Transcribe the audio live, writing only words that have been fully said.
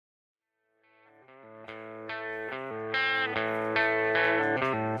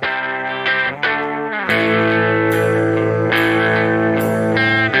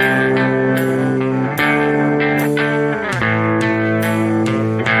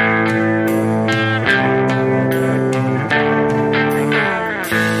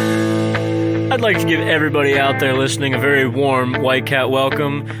like to give everybody out there listening a very warm White Cat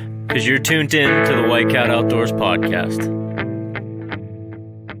welcome, because you're tuned in to the White Cat Outdoors podcast.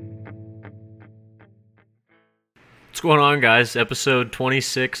 What's going on, guys? Episode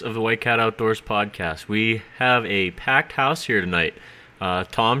 26 of the White Cat Outdoors podcast. We have a packed house here tonight.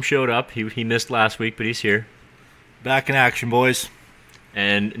 Tom showed up. He missed last week, but he's here. Back in action, boys.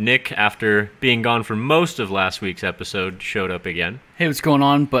 And Nick, after being gone for most of last week's episode, showed up again. Hey, what's going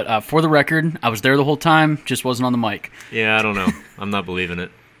on? But for the record, I was there the whole time, just wasn't on the mic. Yeah, I don't know. I'm not believing it.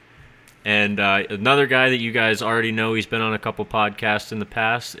 And another guy that you guys already know, he's been on a couple podcasts in the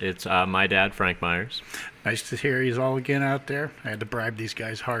past. It's my dad, Frank Myers. Nice to hear he's all again out there. I had to bribe these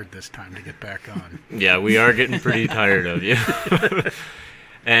guys hard this time to get back on. Yeah, we are getting pretty tired of you.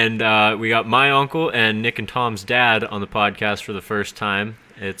 And we got my uncle and Nick and Tom's dad on the podcast for the first time.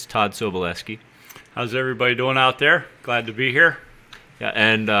 It's Todd Soboleski. How's everybody doing out there? Glad to be here. Yeah,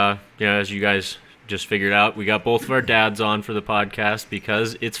 and as you guys just figured out, we got both of our dads on for the podcast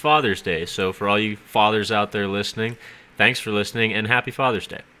because it's Father's Day. So for all you fathers out there listening, thanks for listening and happy Father's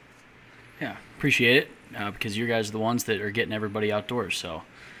Day. Yeah, appreciate it because you guys are the ones that are getting everybody outdoors. So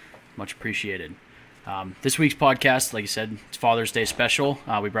much appreciated. This week's podcast, like I said, it's Father's Day special.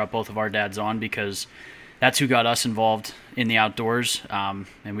 We brought both of our dads on because that's who got us involved in the outdoors. And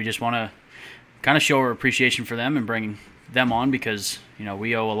we just want to kind of show our appreciation for them and bring them on because,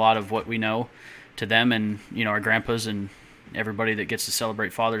 we owe a lot of what we know to them and, our grandpas and everybody that gets to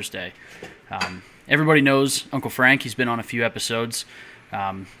celebrate Father's Day. Everybody knows Uncle Frank. He's been on a few episodes.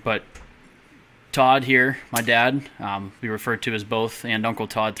 But Todd here, my dad, we referred to as both and Uncle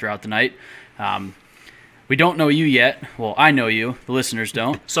Todd throughout the night. We don't know you yet. Well, I know you. The listeners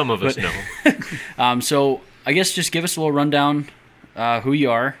don't. Some of us know. So I guess just give us a little rundown who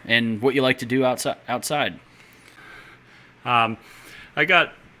you are and what you like to do outside. I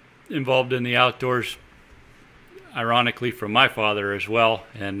got involved in the outdoors, ironically, from my father as well.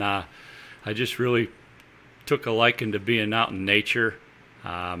 And I just really took a liking to being out in nature.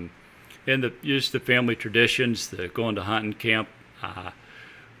 And just the family traditions, the going to hunting camp.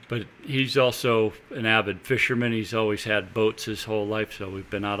 But he's also an avid fisherman. He's always had boats his whole life, so we've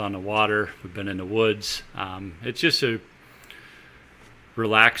been out on the water. We've been in the woods. It's just a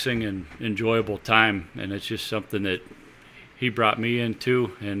relaxing and enjoyable time, and it's just something that he brought me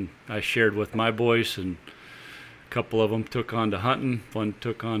into, and I shared with my boys, and a couple of them took on to hunting, one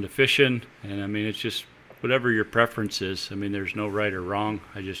took on to fishing, and it's just whatever your preference is. There's no right or wrong.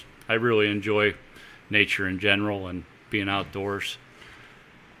 I really enjoy nature in general and being outdoors.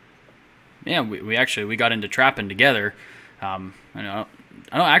 Yeah, we got into trapping together.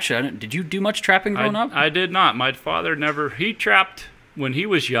 Did you do much trapping growing up? I did not. My father he trapped when he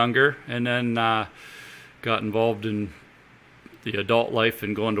was younger, and then got involved in the adult life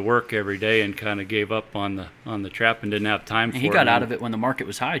and going to work every day, and kind of gave up on the trapping. Didn't have time for it. He got out of it when the market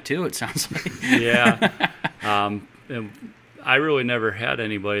was high too. It sounds like. Yeah, and I really never had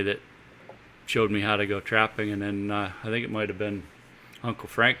anybody that showed me how to go trapping, and then I think it might have been Uncle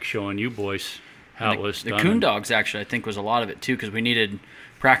Frank showing you boys how it was done. The coon dogs, actually, I think was a lot of it too, because we needed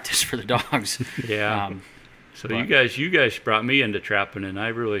practice for the dogs. Yeah. So you guys brought me into trapping, and I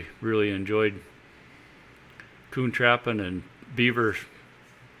really, really enjoyed coon trapping and beaver,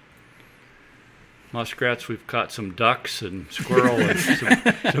 muskrats. We've caught some ducks and squirrel. And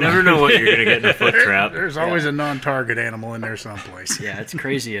some never know what you're going to get in a foot trap. There's always a non-target animal in there someplace. Yeah, it's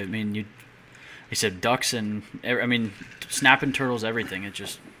crazy. You said ducks and, snapping turtles, everything. It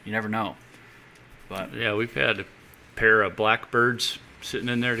just, you never know. But yeah, we've had a pair of blackbirds sitting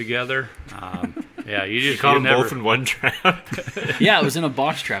in there together. You caught them both in one trap. Yeah, it was in a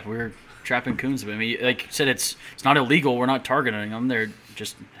box trap. We were trapping coons. Like you said, it's not illegal. We're not targeting them. There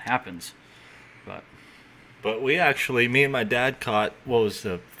just happens. But we actually, me and my dad caught, what was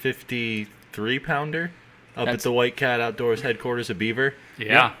the 53-pounder? At the White Cat Outdoors headquarters of Beaver.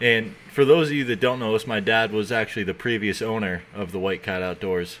 Yeah. And for those of you that don't know us, my dad was actually the previous owner of the White Cat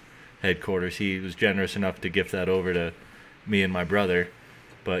Outdoors headquarters. He was generous enough to gift that over to me and my brother.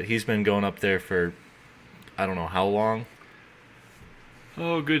 But he's been going up there for, I don't know how long.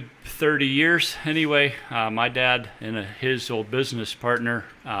 Oh, good 30 years. Anyway, my dad and his old business partner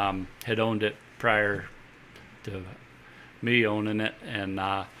had owned it prior to me owning it. And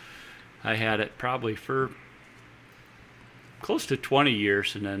I had it probably for close to 20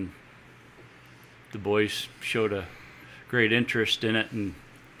 years, and then the boys showed a great interest in it, and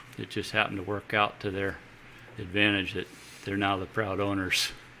it just happened to work out to their advantage that they're now the proud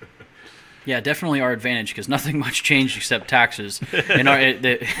owners. Yeah, definitely our advantage because nothing much changed except taxes, and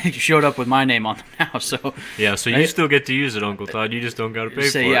it showed up with my name on them now. So Yeah, so you still get to use it, Uncle Todd. You just don't got to pay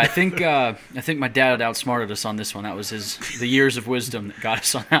for it. yeah, I think my dad outsmarted us on this one. That was the years of wisdom that got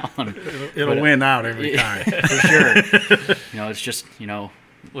us on that one. It'll win out every time. For sure. It's just Which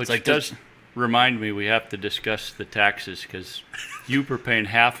it's like does remind me we have to discuss the taxes because you were paying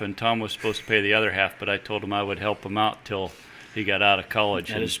half and Tom was supposed to pay the other half, but I told him I would help him out till he got out of college.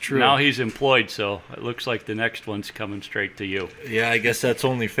 That and is true. Now he's employed, so it looks like the next one's coming straight to you. Yeah, I guess that's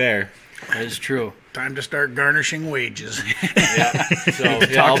only fair. That is true. Time to start garnishing wages. Yeah. So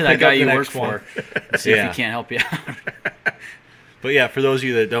Talk I'll to that pick guy up the you work next one. for. And see if Yeah. he can't help you out. But yeah, for those of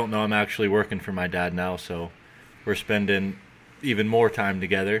you that don't know, I'm actually working for my dad now, so we're spending even more time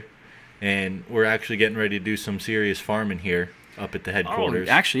together, and we're actually getting ready to do some serious farming here up at the headquarters.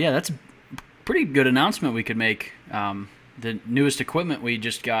 Actually, yeah, that's a pretty good announcement we could make. The newest equipment we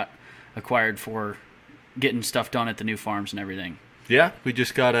just got acquired for getting stuff done at the new farms and everything. Yeah, we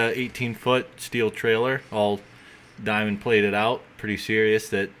just got a 18-foot steel trailer, all diamond plated out. Pretty serious.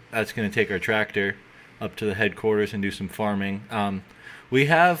 That's going to take our tractor up to the headquarters and do some farming. We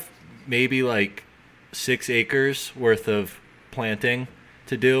have maybe like 6 acres worth of planting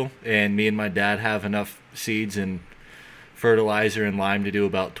to do, and me and my dad have enough seeds and fertilizer and lime to do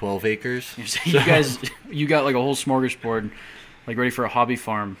about 12 acres. You got like a whole smorgasbord, like ready for a hobby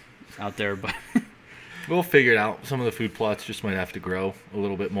farm out there. But We'll figure it out. Some of the food plots just might have to grow a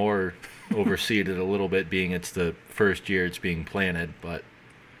little bit more, or overseed it a little bit, being it's the first year it's being planted. But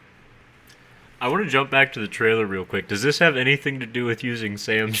I want to jump back to the trailer real quick. Does this have anything to do with using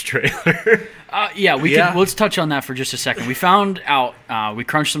Sam's trailer? yeah, let's touch on that for just a second. We found out, we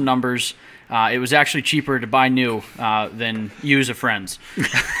crunched some numbers. It was actually cheaper to buy new than use a friend's.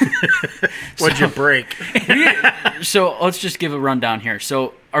 What'd you break? So let's just give a rundown here.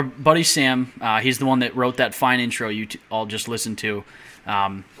 So our buddy Sam, he's the one that wrote that fine intro you all just listened to.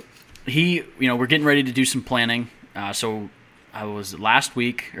 We're getting ready to do some planning. So I was last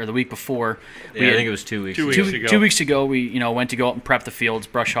week or the week before. I think it was 2 weeks. 2 weeks ago. 2 weeks ago, we went to go out and prep the fields,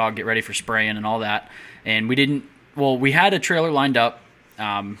 brush hog, get ready for spraying and all that. And we had a trailer lined up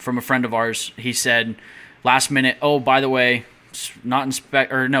from a friend of ours. He said last minute, oh, by the way, it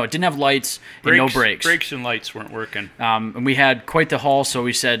didn't have lights and no brakes. Brakes and lights weren't working. And we had quite the haul, so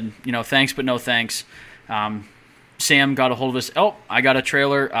we said, thanks but no thanks. Sam got a hold of us. Oh, I got a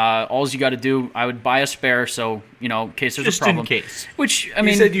trailer. All you got to do, I would buy a spare, so in case there's Just a problem. in case. Which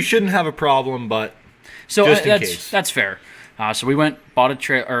he said you shouldn't have a problem, but so just in case. That's fair. So we went bought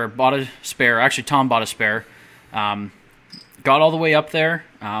a spare. Actually, Tom bought a spare. Got all the way up there.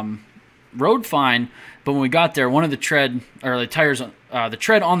 Rode fine, but when we got there, one of the tread on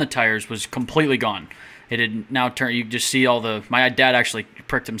the tires was completely gone. It had now turned. You just see my dad actually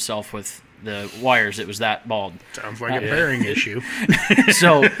pricked himself with the wires. It was that bald. Sounds like a bearing issue.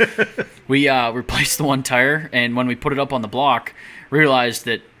 So we replaced the one tire, and when we put it up on the block, realized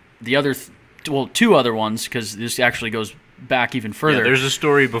that the other, two other ones, because this actually goes back even further. Yeah, there's a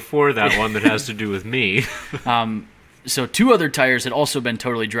story before that one that has to do with me. So 2 other tires had also been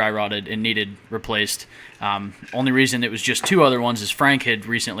totally dry rotted and needed replaced. Only reason it was just 2 other ones is Frank had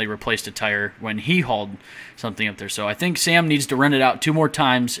recently replaced a tire when he hauled something up there. So I think Sam needs to rent it out 2 more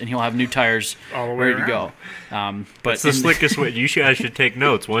times, and he'll have new tires All the way ready to go. around. But That's the slickest way. You guys should take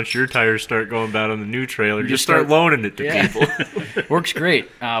notes. Once your tires start going bad on the new trailer, just start- start loaning it to Yeah. people. Works great.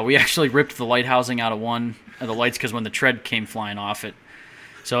 We actually ripped the light housing out of one of the lights because when the tread came flying off it.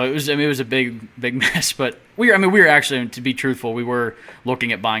 So it was a big mess. But we were actually, to be truthful, we were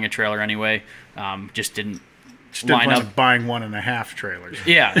looking at buying a trailer anyway. Just didn't line plan up. on buying 1.5 trailers.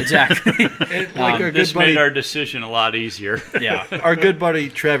 Yeah, exactly. Like our This good buddy, made our decision a lot easier. Yeah. our good buddy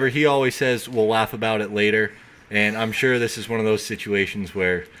Trevor, he always says we'll laugh about it later, and I'm sure this is one of those situations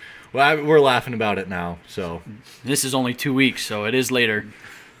where, we're laughing about it now. So This is only 2 weeks, so it is later,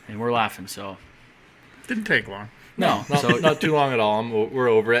 and we're laughing. So Didn't take long. no, not too long at all. We're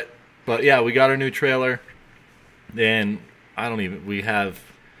over it. But yeah, we got our new trailer, and we have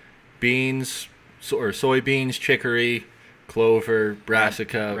beans or soybeans, chicory, clover,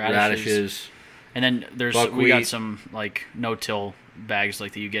 brassica, radishes. and then we buckwheat. got some like no-till bags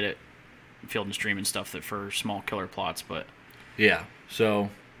like that you get at Field and Stream and stuff that for small killer plots. But Yeah. So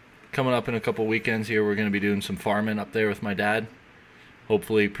coming up in a couple weekends here, we're going to be doing some farming up there with my dad.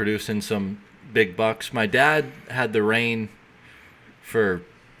 Hopefully producing some big bucks. My dad had the reign for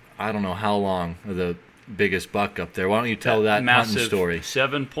I don't know how long of the biggest buck up there. Why don't you tell that hunting massive story?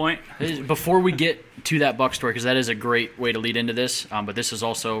 7-point. Before we get to that buck story, because that is a great way to lead into this, but this is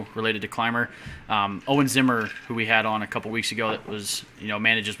also related to climber. Owen Zimmer, who we had on a couple weeks ago, that was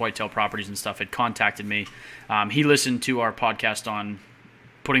manages whitetail properties and stuff, had contacted me. He listened to our podcast on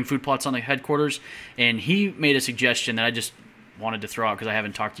putting food plots on the headquarters, and he made a suggestion that I just wanted to throw out because I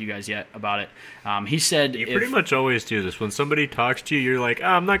haven't talked to you guys yet about it. He said You pretty much always do this. When somebody talks to you, you're like,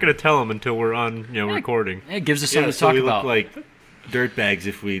 I'm not going to tell them until we're on recording. it gives us something to so talk we about. look like dirtbags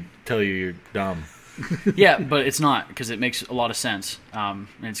if we tell you you're dumb. Yeah, but it's not, because it makes a lot of sense. And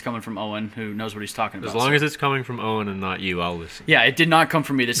it's coming from Owen, who knows what he's talking about. As long as it's coming from Owen and not you, I'll listen. Yeah, it did not come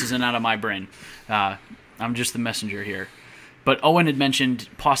from me. This isn't out of my brain. I'm just the messenger here. But Owen had mentioned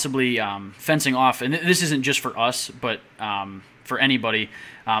possibly fencing off, and this isn't just for us, but for anybody,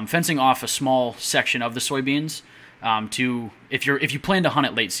 fencing off a small section of the soybeans to if you plan to hunt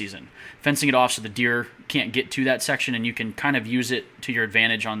it late season, fencing it off so the deer can't get to that section, and you can kind of use it to your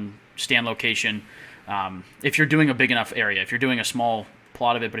advantage on stand location. If you're doing a big enough area, if you're doing a small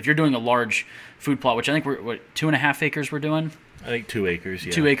plot of it, but if you're doing a large food plot, which I think we're 2.5 acres we're doing. I think 2 acres.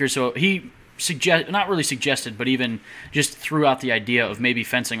 Yeah. 2 acres. So he not really suggested, but even just threw out the idea of maybe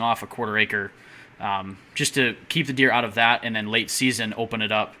fencing off a 1/4 acre, just to keep the deer out of that, and then late season open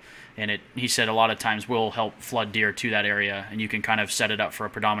it up. And he said a lot of times will help flood deer to that area, and you can kind of set it up for a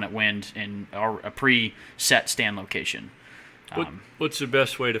predominant wind and a pre-set stand location. What's the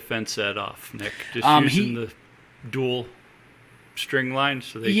best way to fence that off, Nick? Just using the dual string lines?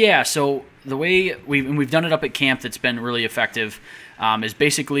 So the way we've done it up at camp that's been really effective is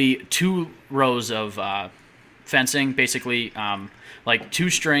basically 2 rows of fencing, basically like 2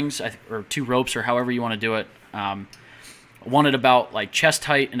 strings or 2 ropes or however you want to do it. One at about like chest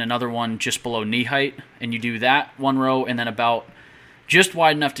height and another one just below knee height. And you do that 1 row and then about just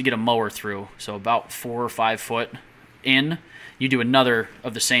wide enough to get a mower through. So about 4 or 5 foot in. You do another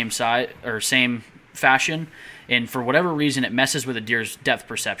of the same size or same fashion. And for whatever reason, it messes with a deer's depth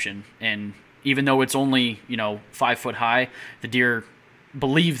perception. And even though it's only 5 foot high, the deer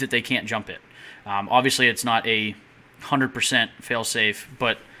believe that they can't jump it. Obviously, it's not a 100% fail-safe,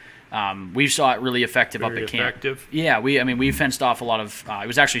 but we saw it really effective up at camp. Effective? Yeah, we fenced off a lot of. It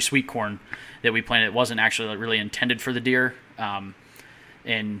was actually sweet corn that we planted. It wasn't actually really intended for the deer, and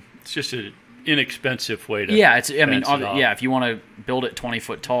it's just an inexpensive way to. Yeah, if you want to build it 20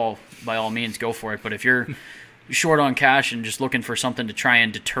 foot tall, by all means, go for it. But if you're short on cash and just looking for something to try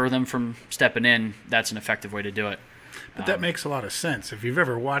and deter them from stepping in, that's an effective way to do it. But that makes a lot of sense. If you've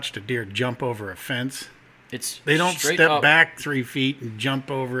ever watched a deer jump over a fence, they don't step back 3 feet and jump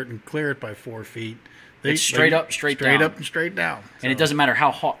over it and clear it by 4 feet. It's straight up, straight down. Up and straight down. And it doesn't matter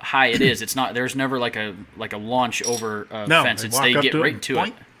how high it is. It's not. There's never like a launch over a fence. They get right to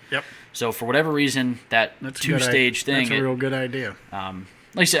it. Yep. So for whatever reason, that's 2-stage thing. That's a real good idea. Like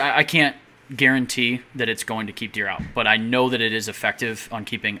I said, I can't guarantee that it's going to keep deer out, but I know that it is effective on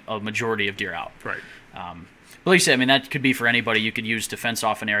keeping a majority of deer out. Right. But like I said, that could be for anybody you could use to fence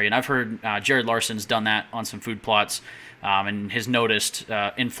off an area. And I've heard Jared Larson's done that on some food plots and has noticed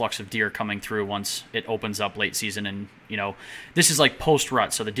influx of deer coming through once it opens up late season. And, this is like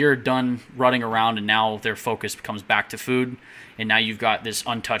post-rut. So the deer are done rutting around, and now their focus comes back to food. And now you've got this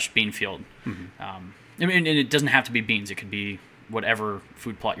untouched bean field. Mm-hmm. And it doesn't have to be beans. It could be whatever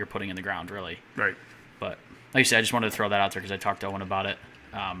food plot you're putting in the ground, really. Right. But like I said, I just wanted to throw that out there because I talked to Owen about it.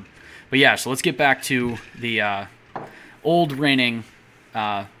 But yeah, so let's get back to the old reigning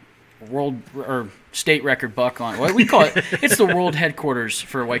world or state record buck on what we call it. It's the world headquarters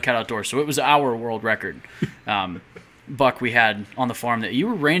for White-Cat Outdoors, so it was our world record buck we had on the farm that you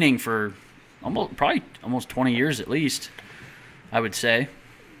were reigning for almost 20 years at least, I would say.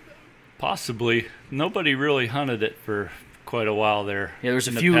 Possibly. Nobody really hunted it for quite a while there. Yeah, there was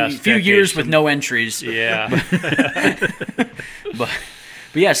a few years with no entries. Yeah.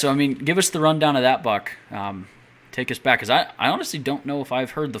 But yeah, so give us the rundown of that buck. Take us back, because I honestly don't know if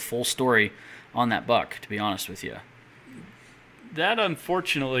I've heard the full story on that buck, to be honest with you. That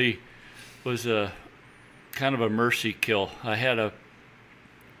unfortunately was a kind of a mercy kill. I had a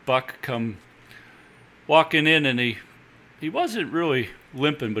buck come walking in, and he wasn't really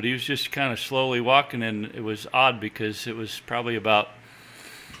limping, but he was just kind of slowly walking, and it was odd because it was probably about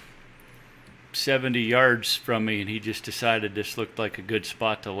 70 yards from me, and he just decided this looked like a good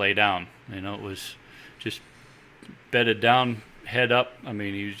spot to lay down. It was just bedded down, head up.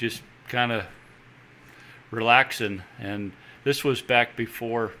 He was just kind of relaxing. And this was back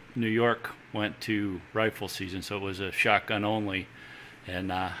before New York went to rifle season, so it was a shotgun only.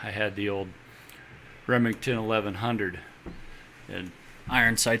 And I had the old Remington 1100. And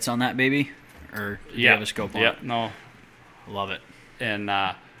iron sights on that baby? or do you have a scope on it? Yeah, no. Love it. And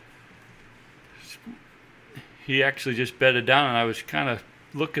he actually just bedded down, and I was kind of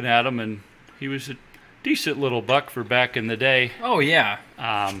looking at him, and he was a decent little buck for back in the day. Oh, yeah.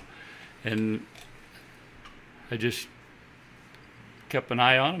 And I just kept an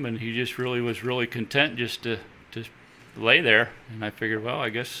eye on him, and he just really was really content just to lay there. And I figured, well, I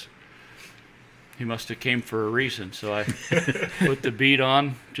guess he must have came for a reason. So I put the bead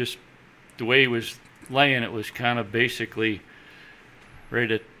on. Just the way he was laying, it was kind of basically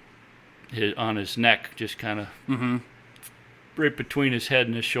right at on his neck, just kind of right between his head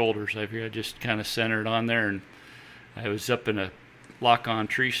and his shoulders. I figured I just kind of centered on there, and I was up in a lock-on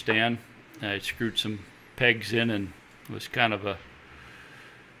tree stand. I screwed some pegs in, and it was kind of a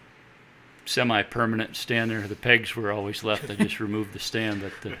semi-permanent stand there. The pegs were always left. I just removed the stand,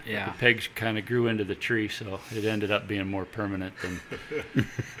 but the pegs kind of grew into the tree, so it ended up being more permanent than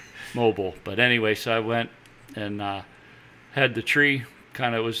mobile. But anyway, so I went and had the tree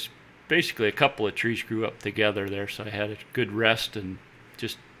kind of was basically a couple of trees grew up together there, so I had a good rest and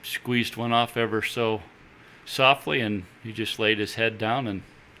just squeezed one off ever so softly, and he just laid his head down, and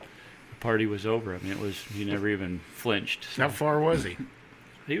the party was over. I mean, he never even flinched. So. How far was he?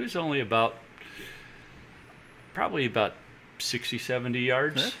 He was only probably about 60, 70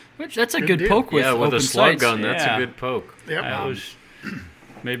 yards. Which that's a Good good deal. poke with with open a slug sights. gun, that's Yeah. a good poke. Yep. It was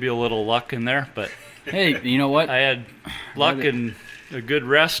maybe a little luck in there, but Hey, you know what? I had luck and a good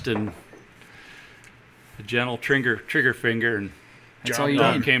rest and a gentle trigger finger, and That's Job all you it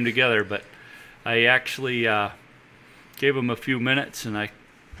all need. came together. But I actually gave him a few minutes, and I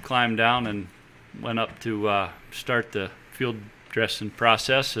climbed down and went up to start the field dressing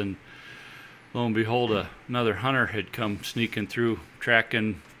process, and lo and behold, another hunter had come sneaking through,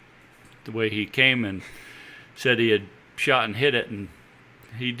 tracking the way he came, and said he had shot and hit it, and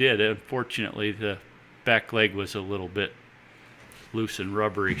he did. Unfortunately, the back leg was a little bit loose and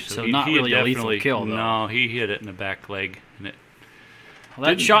rubbery, So he not had really a lethal definitely- kill, though. No, he hit it in the back leg, and it Well,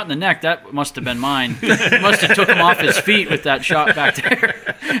 that shot in the neck, that must have been mine. Must have took him off his feet with that shot back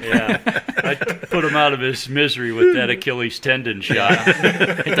there. yeah, I put him out of his misery with that Achilles tendon shot.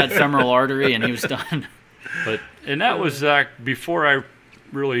 Hit that femoral artery, and he was done. And that was before I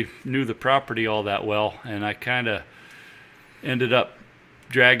really knew the property all that well, and I kind of ended up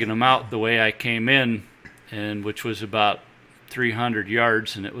dragging him out the way I came in, and which was about 300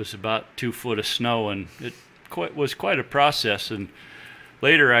 yards, and it was about 2 foot of snow, and it was quite a process. And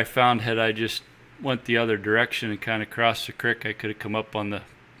later I found had I just went the other direction and kind of crossed the creek, I could have come up on the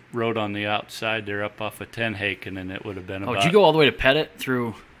road on the outside there up off of Tenhaken, and it would have been Oh, about did you go all the way to Pettit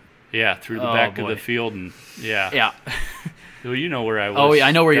through? yeah through the Oh, back boy. of the field, and Yeah. well, you know where I was. Oh, yeah,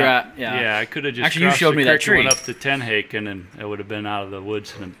 I know where you're at. Yeah. I could have just Actually, you crossed showed the me that creek and went tree. up to Tenhaken, and I would have been out of the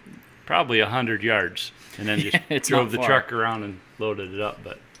woods in probably 100 yards, and then just It's drove not the far. truck around and loaded it up.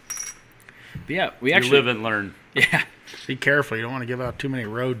 But But yeah, we you actually live and learn. Yeah. Be careful. You don't want to give out too many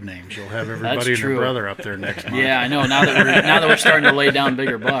road names. You'll have everybody and their true. brother up there next month. Yeah, I know. Now that we're starting to lay down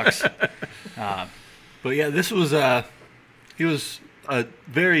bigger bucks. But yeah, this was he was a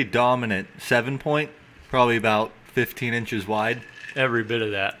very dominant 7-point, probably about 15 inches wide. Every bit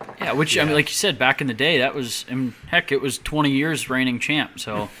of that. Yeah, which I mean, like you said, back in the day, that was heck, it was 20 years reigning champ.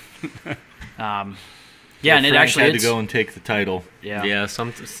 So, yeah, and it Frank actually had to it's- go and take the title. yeah. Yeah,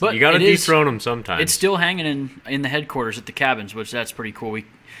 But you got to it is- dethrone them sometimes. It's still hanging in the headquarters at the cabins, which that's pretty cool. We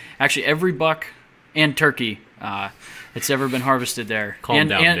actually every buck and turkey that's ever been harvested there, Calm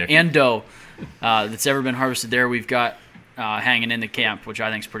down, Nick. and doe that's ever been harvested there, we've got hanging in the camp, which I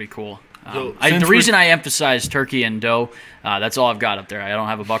think is pretty cool. So, The since reason I emphasize turkey and doe, that's all I've got up there. I don't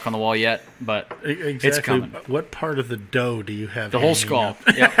have a buck on the wall yet, but Exactly. it's coming. What part of the doe do you have? The whole hanging skull. up?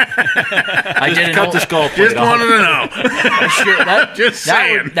 Yep. I did Cut the skull plate Just off. wanted to know. Sure, Just that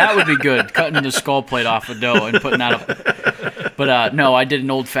saying. that would be good. Cutting the skull plate off a doe and putting that up. But no, I did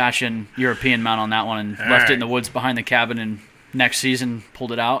an old-fashioned European mount on that one and left it in the woods behind the cabin. And next season,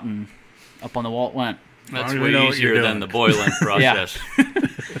 pulled it out and up on the wall it went. That's long as we way know what you're easier than doing. the boiling process.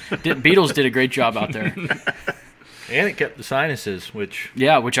 Beatles did a great job out there. And it kept the sinuses, which,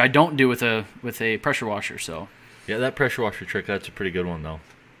 Yeah, which I don't do with a pressure washer. So yeah, that pressure washer trick, that's a pretty good one, though.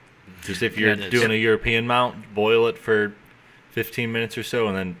 Just if Yeah, you're it is. doing a European mount, boil it for 15 minutes or so,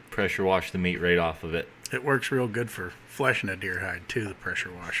 and then pressure wash the meat right off of it. It works real good for fleshing a deer hide too. The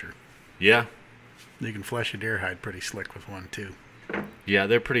pressure washer. Yeah. You can flesh a deer hide pretty slick with one too. Yeah,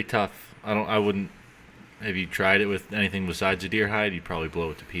 they're pretty tough. I wouldn't. Have you tried it with anything besides a deer hide? You'd probably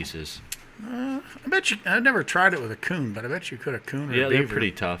blow it to pieces. I bet you. I've never tried it with a coon, but I bet you could a coon or Yeah, a they're beaver.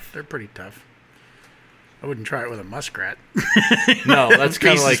 pretty tough. They're pretty tough. I wouldn't try it with a muskrat. No, that's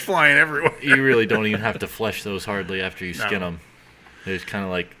kind of Pieces like flying everywhere. you really don't even have to flesh those hardly after you skin No. them. They're just kind of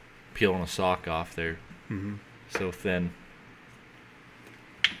like peeling a sock off. They're Mm-hmm. so thin.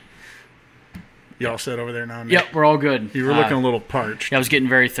 You all set over there now, Nick? Yep, we're all good. You were looking a little parched. Yeah, I was getting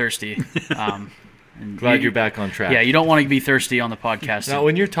very thirsty. And Glad you're back on track. Yeah, you don't want to be thirsty on the podcast. Now,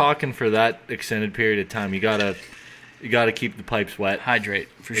 when you're talking for that extended period of time, you gotta keep the pipes wet. Hydrate,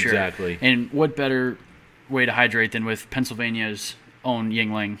 for sure. Exactly. And what better way to hydrate than with Pennsylvania's own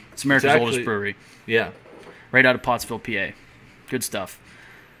Yingling? It's America's Exactly. oldest brewery, Yeah. right out of Pottsville, PA. Good stuff.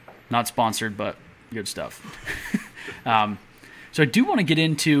 Not sponsored, but good stuff. So I do want to get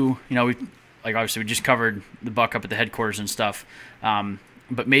into, obviously we just covered the buck up at the headquarters and stuff,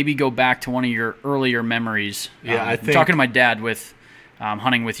 but maybe go back to one of your earlier memories. Yeah, I I'm think- talking to my dad with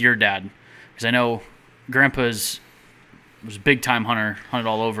hunting with your dad, because I know Grandpa's was a big time hunter, hunted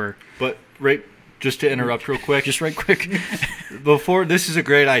all over. But just to interrupt real quick, Just right quick. before, this is a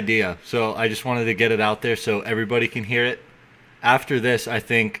great idea, so I just wanted to get it out there so everybody can hear it. After this, I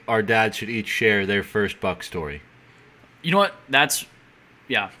think our dads should each share their first buck story. You know what? Let's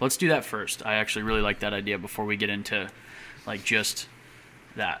do that first. I actually really like that idea before we get into just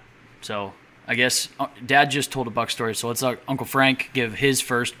that. So I guess Dad just told a buck story, so let's Uncle Frank give his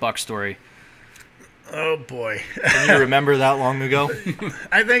first buck story. Oh, boy. Can you remember that long ago?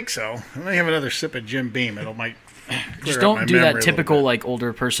 I think so. Let me have another sip of Jim Beam. Might Just clear up my don't do memory that a little typical bit.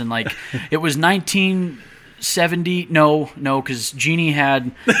 older person it was 1970. No, because Jeannie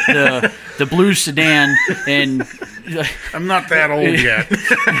had the blue sedan and I'm not that old yet.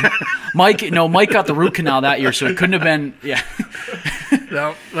 Mike got the root canal that year, so it couldn't have been. Yeah,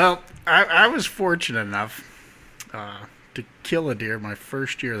 No, well, I was fortunate enough to kill a deer my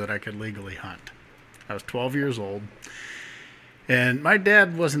first year that I could legally hunt. I was 12 years old, and my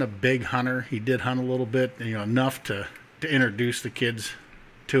dad wasn't a big hunter. He did hunt a little bit, enough to introduce the kids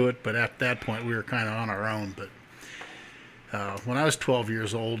to it, but at that point we were kind of on our own. But when I was 12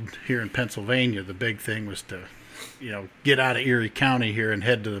 years old here in Pennsylvania, the big thing was to, get out of Erie County here and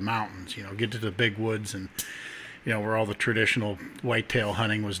head to the mountains, get to the big woods and, where all the traditional whitetail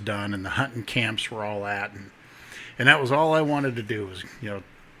hunting was done and the hunting camps were all at. And that was all I wanted to do was,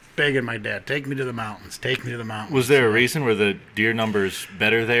 begging my dad, take me to the mountains, take me to the mountains. Was there a reason? Were the deer numbers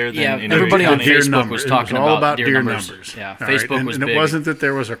better there than yeah. in Everybody Erie on County? Deer Facebook numbers. was talking It was all about about deer numbers. Yeah, All right? Facebook was and big. it wasn't that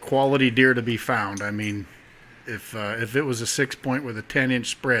there was a quality deer to be found. I mean, if it was a 6-point with a 10-inch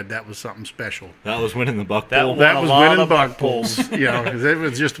spread, that was something special. That was winning the buck That poll. one- That a was lot winning of buck buck pulls, because it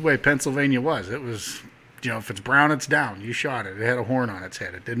was just the way Pennsylvania was. It was, if it's brown, it's down. You shot it. It had a horn on its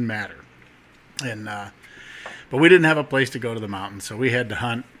head. It didn't matter. And but we didn't have a place to go to the mountains, so we had to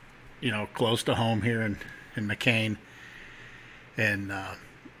hunt, close to home here in McCain. And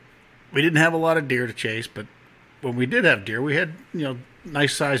we didn't have a lot of deer to chase, but when we did have deer, we had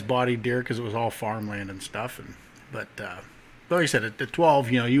nice sized body deer because it was all farmland and stuff. But like I said, at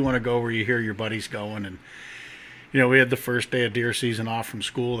 12, you want to go where you hear your buddies going, and we had the first day of deer season off from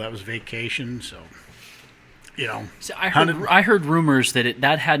school. That was vacation, so So I heard rumors that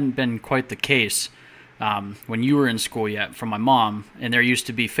that hadn't been quite the case when you were in school yet from my mom, and there used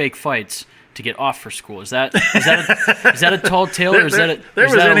to be fake fights to get off for school. Is that a tall tale, or is that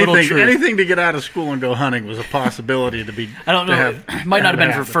a little truth? Anything to get out of school and go hunting was a possibility to be. I don't to know. have- It might not have been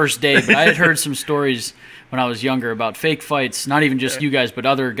for happen. first day, but I had heard some stories when I was younger about fake fights. Not even just you guys, but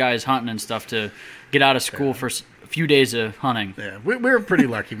other guys hunting and stuff to get out of school for a few days of hunting. Yeah, we were pretty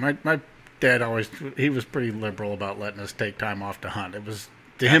lucky. My dad he was pretty liberal about letting us take time off to hunt. It was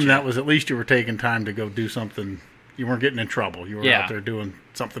to him that was at least you were taking time to go do something. You weren't getting in trouble. You were Yeah. out there doing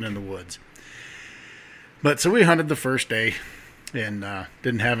something in the woods. But so we hunted the first day and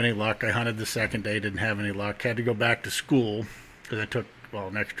didn't have any luck. I hunted the second day, didn't have any luck. Had to go back to school because I took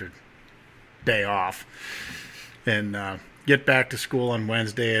an extra day off and get back to school on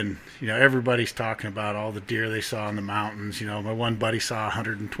Wednesday, and everybody's talking about all the deer they saw in the mountains. My one buddy saw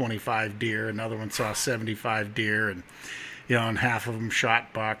 125 deer, another one saw 75 deer, and and half of them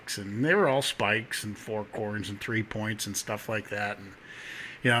shot bucks, and they were all spikes and fork horns and 3-points and stuff like that.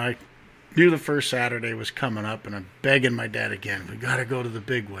 And I knew the first Saturday was coming up, and I'm begging my dad again, we got to go to the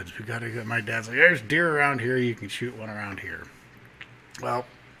big woods. We got to go. My dad's like, there's deer around here. You can shoot one around here. Well,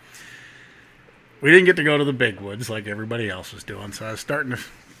 we didn't get to go to the big woods like everybody else was doing, so I was starting to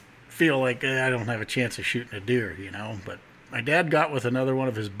feel like I don't have a chance of shooting a deer, But my dad got with another one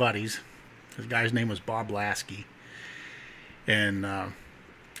of his buddies. His guy's name was Bob Lasky. And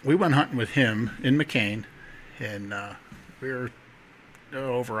we went hunting with him in McCain, and we were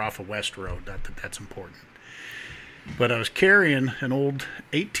over off of West Road. That's important. But I was carrying an old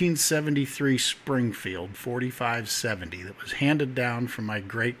 1873 Springfield 4570 that was handed down from my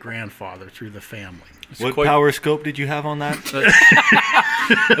great-grandfather through the family. What power scope did you have on that?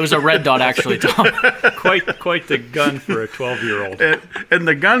 It was a red dot, actually, Tom. Quite the gun for a 12-year-old. And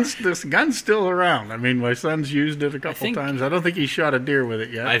this gun's still around. I mean, my son's used it a couple times. I don't think he shot a deer with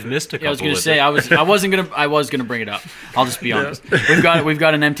it yet. I've missed a couple. I was going to say I was gonna bring it up. I'll just be honest. We've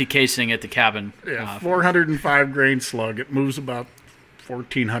got an empty casing at the cabin. Yeah, 405 grain slug. It moves about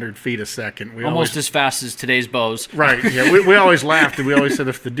 1,400 feet a second. Almost as fast as today's bows. Right. Yeah, we always laughed, and we always said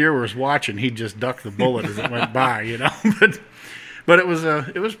if the deer was watching, he'd just duck the bullet as it went by, you know. But it was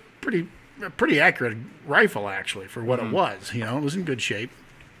a pretty accurate rifle actually for what it was. You know, it was in good shape.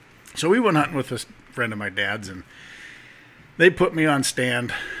 So we went hunting with this friend of my dad's, and they put me on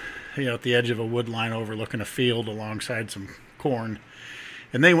stand, you know, at the edge of a wood line overlooking a field alongside some corn,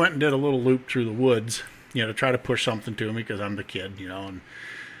 and they went and did a little loop through the woods, you know, to try to push something to me because I'm the kid, you know, and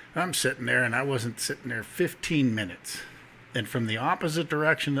I'm sitting there, and I wasn't sitting there 15 minutes. And from the opposite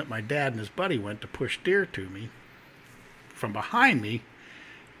direction that my dad and his buddy went to push deer to me, from behind me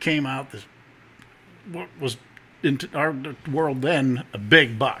came out this, what was in our world then, a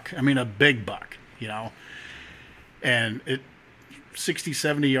big buck. I mean, a big buck, you know. And it 60,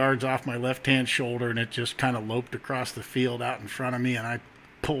 70 yards off my left-hand shoulder, and it just kind of loped across the field out in front of me, and I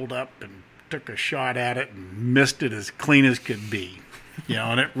pulled up and took a shot at it and missed it as clean as could be, you know,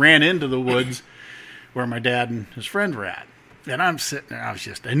 and it ran into the woods where my dad and his friend were at. And I'm sitting there,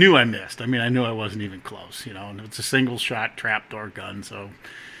 I knew I missed. I mean, I knew I wasn't even close, you know, and it's a single shot trapdoor gun. So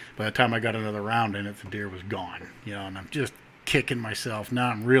by the time I got another round in it, the deer was gone, you know, and I'm just kicking myself. Now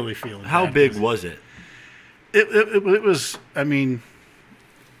I'm really feeling How bad big was it? It was, I mean,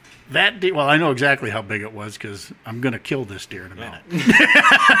 that deer, well, I know exactly how big it was because I'm going to kill this deer in a minute.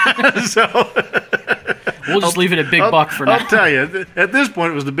 So We'll just leave it a big buck for now. I'll tell you, at this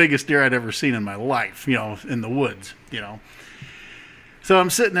point, it was the biggest deer I'd ever seen in my life, you know, in the woods, you know. So I'm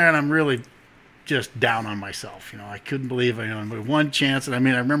sitting there and I'm really just down on myself, you know. I couldn't believe, you know, my one chance, and I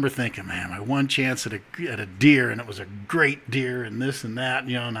mean, I remember thinking, man, my one chance at a deer, and it was a great deer and this and that,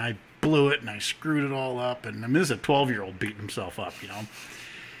 you know, and I blew it and I screwed it all up, and I mean, this is a 12-year-old beating himself up, you know.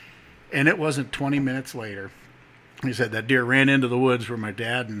 And it wasn't 20 minutes later, he said that deer ran into the woods where my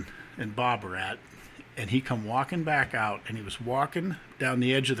dad and Bob were at, and he come walking back out, and he was walking down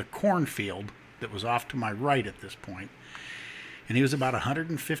the edge of the cornfield that was off to my right at this point, and he was about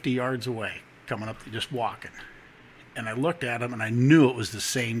 150 yards away, coming up, just walking. And I looked at him, and I knew it was the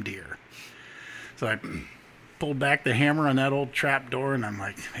same deer. So I pulled back the hammer on that old trap door, and I'm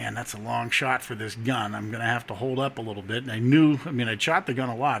like, man, that's a long shot for this gun. I'm going to have to hold up a little bit. And I knew, I mean, I'd shot the gun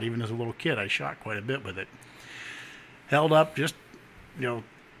a lot. Even as a little kid, I shot quite a bit with it. Held up just, you know,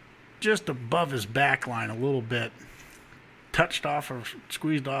 just above his back line a little bit. Touched off or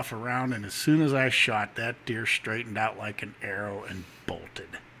squeezed off around, and as soon as I shot, that deer straightened out like an arrow and bolted.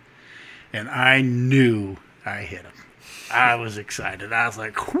 And I knew I hit him. I was excited. I was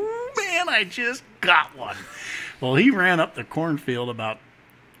like, whoo, man, I just got one. Well, he ran up the cornfield about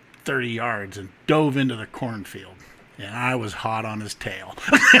 30 yards and dove into the cornfield. And I was hot on his tail.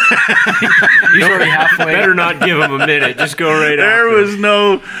 He's already halfway. Better not give him a minute. Just go right There after. was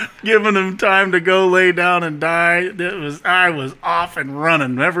no giving him time to go lay down and die. I was off and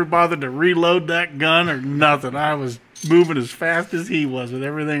running. Never bothered to reload that gun or nothing. I was moving as fast as he was with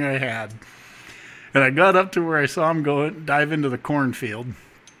everything I had. And I got up to where I saw him dive into the cornfield,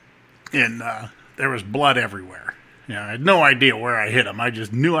 and there was blood everywhere. You know, I had no idea where I hit him. I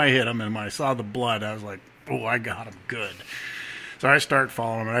just knew I hit him, and when I saw the blood, I was like, oh, I got him good. So I started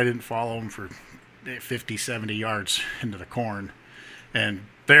following him, and I didn't follow him for 50, 70 yards into the corn. And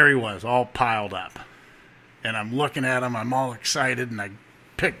there he was, all piled up. And I'm looking at him, I'm all excited, and I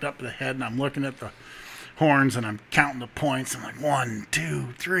picked up the head, and I'm looking at the horns, and I'm counting the points. I'm like, 1,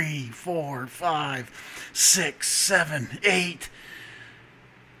 2, 3, 4, 5, 6, 7, 8,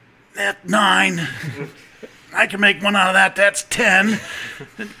 9. I can make one out of that. That's 10.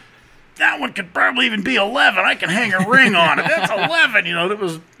 That one could probably even be 11. I can hang a ring on it. That's 11. You know, it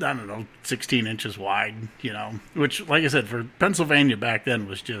was, I don't know, 16 inches wide, you know, which, like I said, for Pennsylvania back then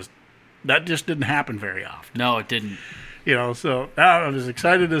was just, that just didn't happen very often. No, it didn't. You know, so now, as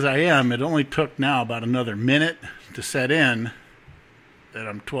excited as I am, it only took now about another minute to set in that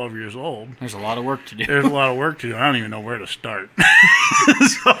I'm 12 years old. There's a lot of work to do. There's a lot of work to do. I don't even know where to start.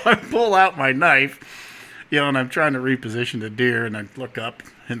 So I pull out my knife, you know, and I'm trying to reposition the deer, and I look up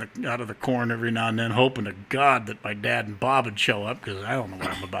out of the corn every now and then, hoping to God that my dad and Bob would show up, because I don't know what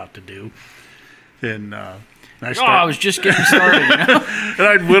I'm about to do. And I was just getting started. You know? And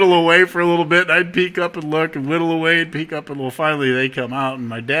I'd whittle away for a little bit, and I'd peek up and look, and whittle away and peek up, and well, finally they come out, and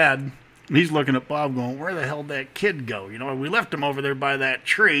my dad, he's looking at Bob going, where the hell did that kid go? You know, we left him over there by that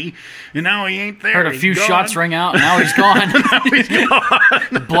tree, and now he ain't there. Heard a He's few gone." shots ring out, and now he's gone. He's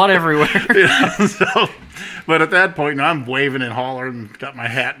gone. Blood everywhere. So, but at that point, I'm waving and hollering, got my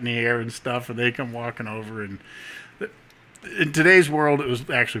hat in the air and stuff, and they come walking over. And in today's world, it was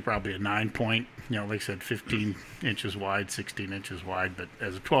actually probably a 9-point, you know, like I said, 15 inches wide, 16 inches wide. But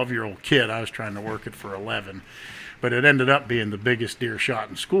as a 12-year-old kid, I was trying to work it for 11. But it ended up being the biggest deer shot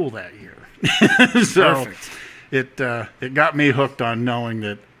in school that year. So Perfect. it got me hooked on knowing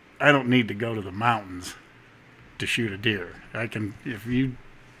that I don't need to go to the mountains to shoot a deer. I can, if you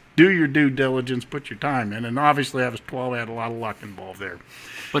do your due diligence, put your time in. And obviously I was 12, I had a lot of luck involved there.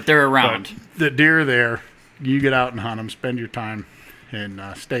 But they're around. But the deer there, you get out and hunt them, spend your time, and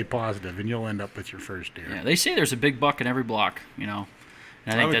stay positive, and you'll end up with your first deer. Yeah, they say there's a big buck in every block, you know.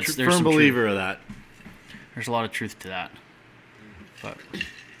 And I think I'm a there's firm some believer of that. There's a lot of truth to that. But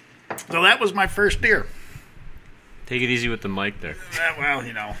So that was my first deer. Take it easy with the mic there. Well,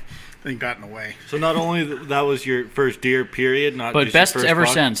 you know, thing got in the way. So not only that was your first deer, period, not but just your best first ever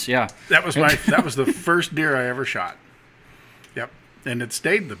buck? since, yeah. That was the first deer I ever shot. Yep. And it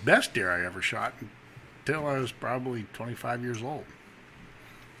stayed the best deer I ever shot until I was probably 25 years old.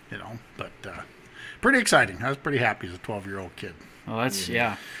 You know, but pretty exciting. I was pretty happy as a 12-year-old kid. Well, that's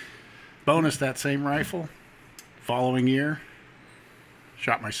yeah. Bonus, that same rifle, following year,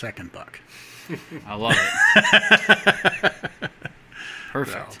 shot my second buck. I love it.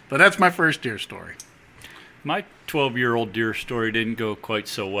 Perfect. So, but that's my first deer story. My 12-year-old deer story didn't go quite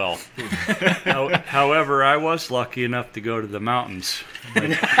so well. However, I was lucky enough to go to the mountains.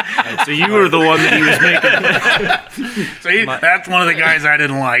 So you were the one that he was making. See, that's one of the guys I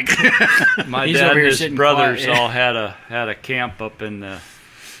didn't like. My He's dad over and here his sitting brothers quiet. all had a camp up in the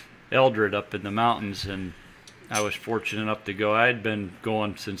Eldred up in the mountains, and I was fortunate enough to go. I had been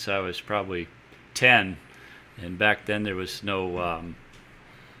going since I was probably 10, and back then there was no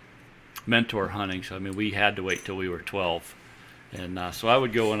mentor hunting, so I mean we had to wait till we were 12, and so I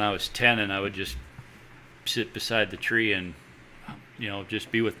would go when I was 10, and I would just sit beside the tree and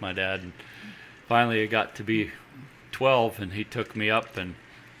just be with my dad. And finally, I got to be 12, and he took me up, and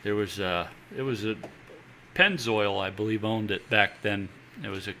it was a Pennzoil, I believe, owned it back then. It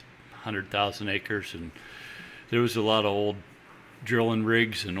was 100,000 acres, and there was a lot of old drilling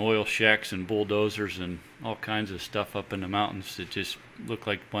rigs and oil shacks and bulldozers and all kinds of stuff up in the mountains. It just looked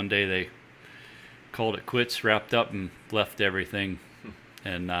like one day they called it quits, wrapped up, and left everything.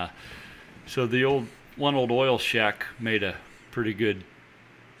 And so the old oil shack made a pretty good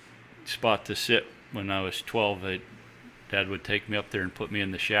spot to sit when I was 12. Dad would take me up there and put me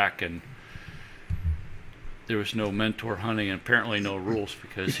in the shack, and there was no mentor hunting and apparently no rules,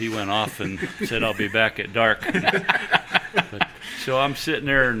 because he went off and said, I'll be back at dark. So I'm sitting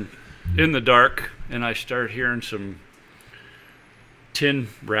there in the dark, and I start hearing some tin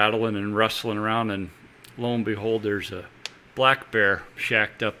rattling and rustling around, and lo and behold, there's a black bear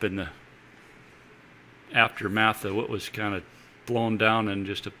shacked up in the aftermath of what was kind of blown down and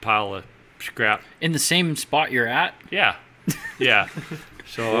just a pile of scrap. In the same spot you're at, Yeah.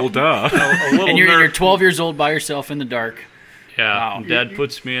 So Well, duh. a little and you're nerve- 12 years old by yourself in the dark. Yeah, Wow. and Dad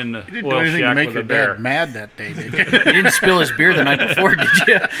puts me in the You didn't do oil anything to shack make with your a bear. dad mad that day, did you? You didn't spill his beer the night before, did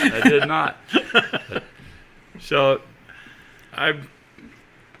you? I did not. So I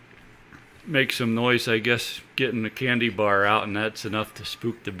make some noise, I guess, getting the candy bar out, and that's enough to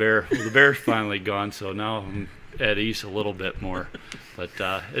spook the bear. Well, the bear's finally gone, so now I'm at ease a little bit more. But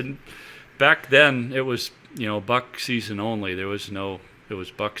and back then it was buck season only. It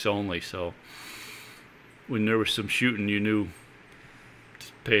was bucks only. So when there was some shooting, you knew to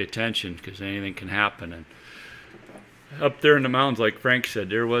pay attention, because anything can happen. And up there in the mountains, like Frank said,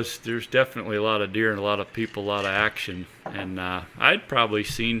 there's definitely a lot of deer and a lot of people, a lot of action. And I'd probably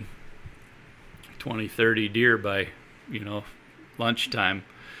seen 20, 30 deer by, lunchtime.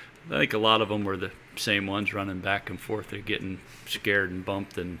 I think a lot of them were the same ones running back and forth. They're getting scared and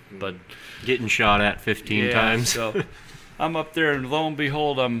bumped, but Getting shot at 15 times. So I'm up there, and lo and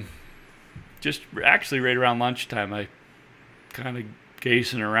behold, I'm just actually right around lunchtime. I kind of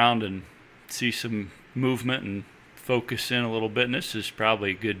gazing around and see some movement and focus in a little bit. And this is probably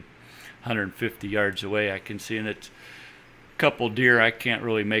a good 150 yards away. I can see, and it's a couple deer. I can't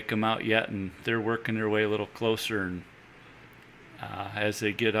really make them out yet, and they're working their way a little closer. And as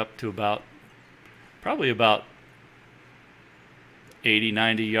they get up to probably about 80,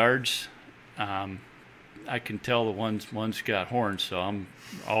 90 yards, I can tell the one's got horns, so I'm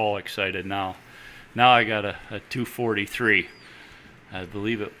all excited now. now I got a 243. I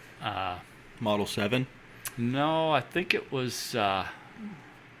believe it. Model 7? No, I think it was.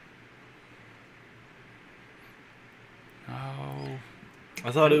 I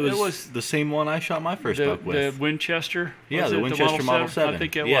thought it was the same one I shot my first buck with. The Winchester? Yeah, Was the it Winchester Model 7. I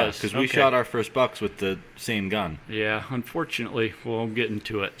think it yeah, was. because we Okay. shot our first bucks with the same gun. Yeah, unfortunately, well, I'm getting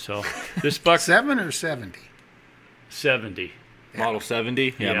to it. So this buck 7 or 70? 70. Model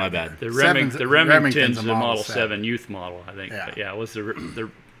 70? Yeah, my bad. The Seven's- Remington's Remington's a a Model Model 7. 7 youth model, I think. Yeah. But yeah, it was the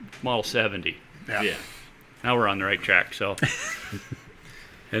Model 70. Yeah. Now we're on the right track. So,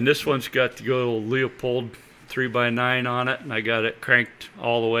 and this one's got the good old Leopold 3x9 on it, and I got it cranked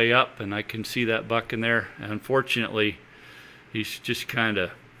all the way up, and I can see that buck in there. And unfortunately, he's just kind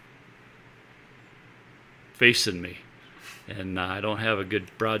of facing me, and I don't have a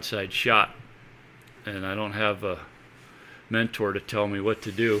good broadside shot, and I don't have a mentor to tell me what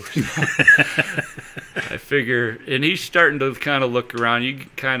to do. I figure, and he's starting to kind of look around. You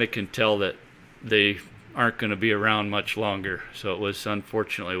kind of can tell that they aren't going to be around much longer. So it was,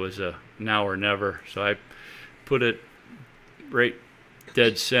 unfortunately, it was a now or never. So I put it right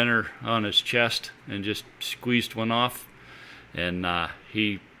dead center on his chest and just squeezed one off, and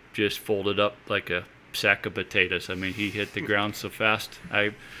he just folded up like a sack of potatoes. I mean, he hit the ground so fast.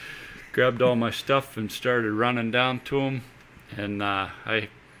 I grabbed all my stuff and started running down to him, and I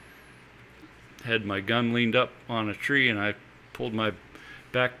had my gun leaned up on a tree, and I pulled my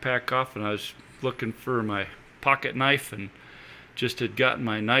backpack off, and I was looking for my pocket knife, and just had gotten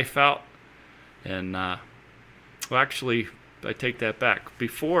my knife out. And well, actually, I take that back.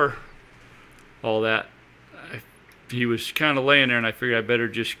 Before all that, he was kind of laying there, and I figured I better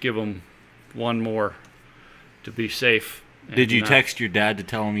just give him one more to be safe. Did you text your dad to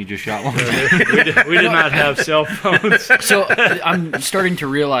tell him you just shot one? We did not have cell phones. So I'm starting to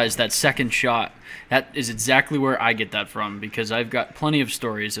realize that second shot, that is exactly where I get that from, because I've got plenty of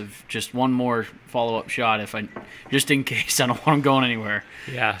stories of just one more follow-up shot just in case I don't want him going anywhere.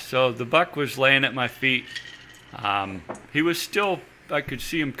 Yeah, so the buck was laying at my feet. He was still, I could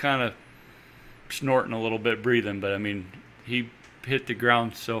see him kind of snorting a little bit, breathing, but I mean, he hit the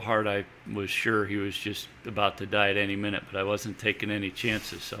ground so hard I was sure he was just about to die at any minute, but I wasn't taking any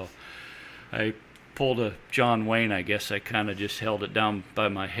chances. So I pulled a John Wayne, I guess. I kind of just held it down by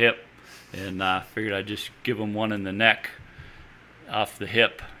my hip, and figured I'd just give him one in the neck off the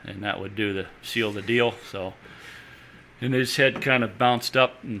hip, and that would seal the deal. So, and his head kind of bounced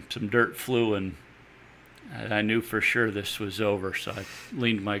up, and some dirt flew, and I knew for sure this was over. So I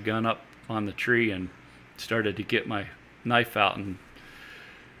leaned my gun up on the tree and started to get my knife out, and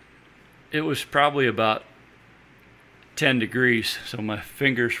it was probably about 10 degrees, so my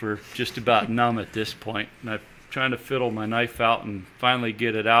fingers were just about numb at this point, and I'm trying to fiddle my knife out and finally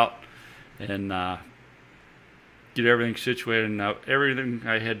get it out and get everything situated. And now everything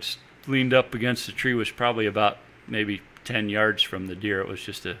I had leaned up against the tree was probably about maybe 10 yards from the deer. It was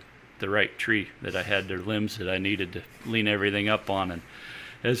just the right tree that I had, their limbs that I needed to lean everything up on. And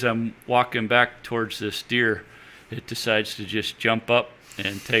as I'm walking back towards this deer, it decides to just jump up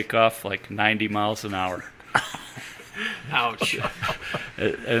and take off like 90 miles an hour. Ouch.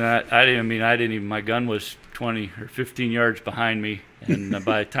 And I didn't even, my gun was 20 or 15 yards behind me. And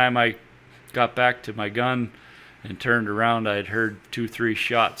by the time I got back to my gun and turned around, I had heard 2-3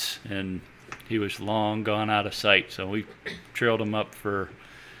 shots, and he was long gone out of sight. So we trailed him up for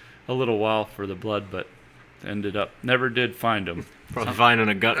a little while for the blood, but never did find him. Probably finding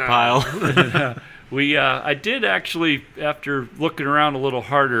a gut pile. I did actually, after looking around a little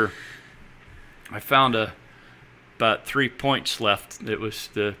harder, I found about 3 points left. It was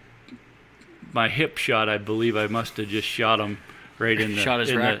my hip shot. I believe I must have just shot him right in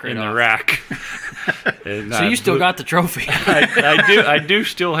the rack. And, So you still got the trophy. I do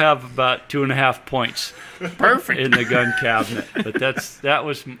still have about 2.5 points. Perfect. In the gun cabinet, but that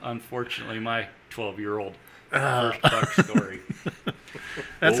was unfortunately my 12-year-old first buck story.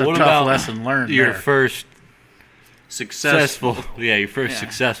 That's Well, a what tough about lesson learned. Your there. first Successful. your first Yeah.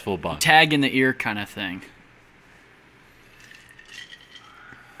 successful buck. Tag in the ear kind of thing.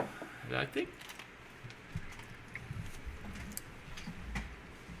 I think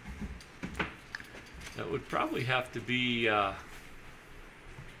that would probably have to be a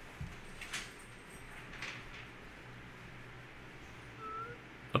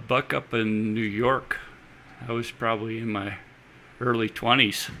buck up in New York. I was probably in my early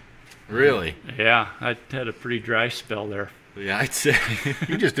 20s. Really? Yeah, I had a pretty dry spell there. Yeah, I'd say.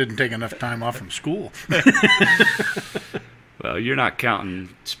 You just didn't take enough time off from school. Well, you're not counting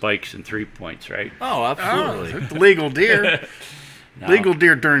spikes and 3 points, right? Oh, absolutely. It's legal deer. No. Legal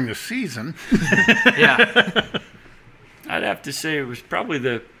deer during the season. Yeah. I'd have to say it was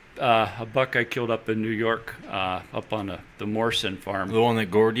probably a buck I killed up in New York, up on the Morrison farm. The one that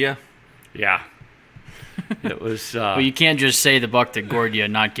gored you? Yeah. It was. But you can't just say the buck that gored you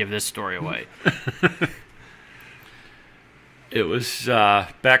and not give this story away. It was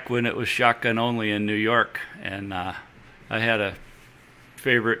back when it was shotgun only in New York, and I had a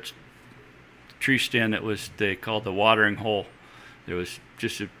favorite tree stand that they called the watering hole. There was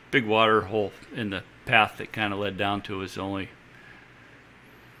just a big water hole in the path that kind of led down to it. Was only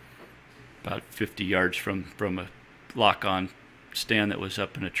about 50 yards from a lock-on stand that was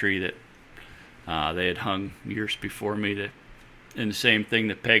up in a tree that they had hung years before me. And the same thing,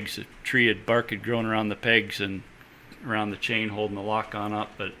 the pegs, the bark had grown around the pegs and around the chain holding the lock-on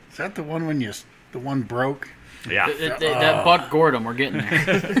up. But Is that the one when the one broke? yeah, That buck gored him. We're getting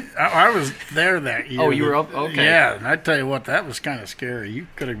there. I was there that year. Oh, you were up? Okay. Yeah, and I tell you what, that was kind of scary. You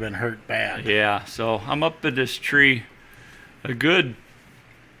could have been hurt bad. yeah. So I'm up in this tree, a good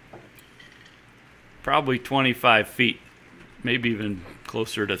probably 25 feet, maybe even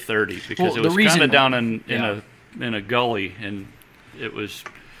closer to 30, because Well, it the was reason- kind of down in yeah. a gully, and it was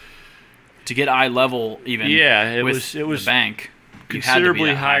To get eye level, even it with was the bank, you had to be considerably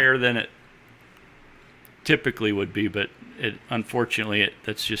that high. higher than it typically would be, but unfortunately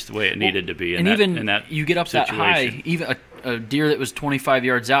that's just the way it needed to be. And even that you get up that high, situation. even a deer that was 25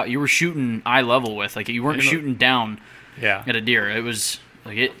 yards out, you were shooting eye level with. Like, you weren't shooting down Yeah. at a deer. It was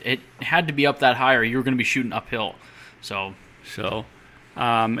like it had to be up that high, or you were going to be shooting uphill. So So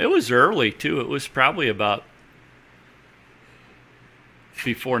it was early too. It was probably about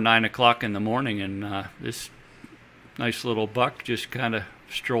before 9 o'clock in the morning, and this nice little buck just kind of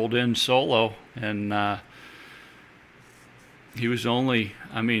strolled in solo, and he was only,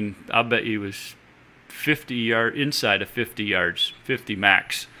 I'll bet he was 50 inside of 50 yards, 50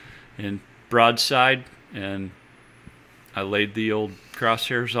 max, and broadside, and I laid the old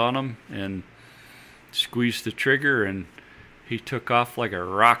crosshairs on him and squeezed the trigger, and he took off like a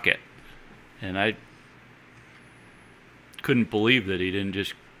rocket, and I couldn't believe that he didn't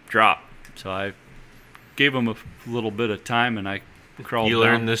just drop. So I gave him a little bit of time, and I crawled You down.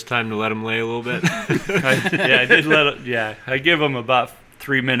 learned this time to let him lay a little bit. I did let it. Yeah, I give him about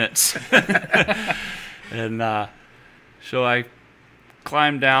 3 minutes, and so I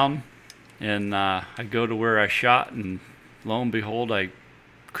climbed down, and I go to where I shot, and lo and behold, I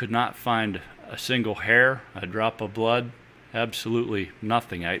could not find a single hair, a drop of blood, absolutely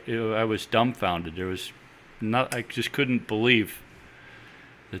nothing. I was dumbfounded. There was not. I just couldn't believe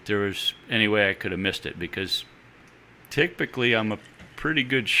that there was any way I could have missed it, because typically I'm a pretty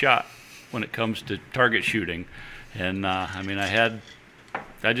good shot when it comes to target shooting, and I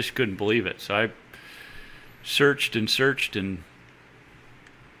just couldn't believe it. So I searched and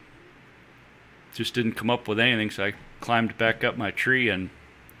just didn't come up with anything. So I climbed back up my tree and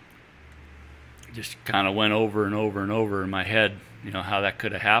just kind of went over and over and over in my head, how that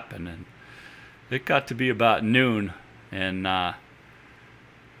could have happened. And it got to be about noon, and I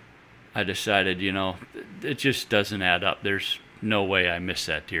decided, it just doesn't add up. There's no way I missed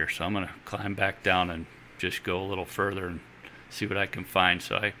that deer, so I'm going to climb back down and just go a little further and see what I can find.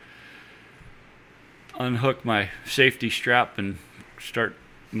 So I unhook my safety strap and start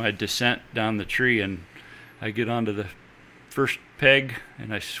my descent down the tree, and I get onto the first peg,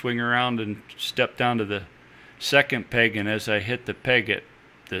 and I swing around and step down to the second peg, and as I hit the peg,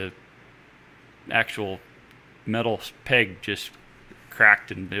 the actual metal peg just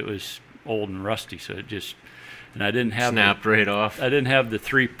cracked, and it was old and rusty, so and I didn't have Snapped right off. I didn't have the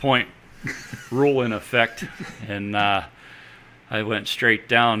 3-point rule in effect, and I went straight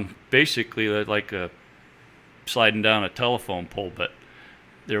down, basically like sliding down a telephone pole. But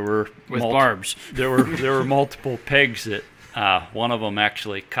there were with barbs. There were multiple pegs that one of them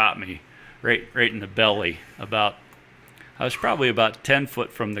actually caught me right in the belly. I was probably about 10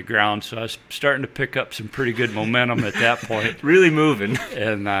 foot from the ground, so I was starting to pick up some pretty good momentum at that point. Really moving.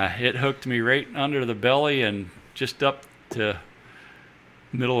 And it hooked me right under the belly and just up to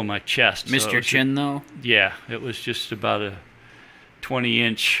middle of my chest. Missed So it your was chin, though? Yeah, it was just about a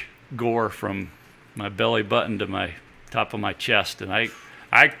 20-inch gore from my belly button to my top of my chest. And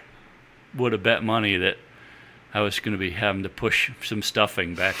I would have bet money that I was going to be having to push some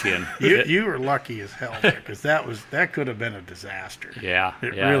stuffing back in. You were lucky as hell there, because that could have been a disaster. Yeah,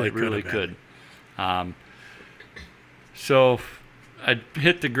 It yeah, really it really could have could. So I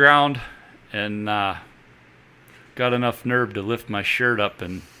hit the ground and got enough nerve to lift my shirt up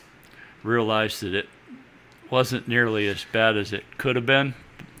and realized that it wasn't nearly as bad as it could have been.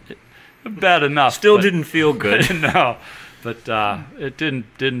 Bad enough. Still but- didn't feel good. No, but it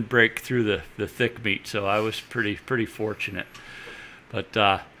didn't break through the thick meat, so I was pretty fortunate.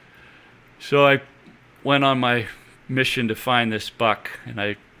 But so I went on my mission to find this buck, and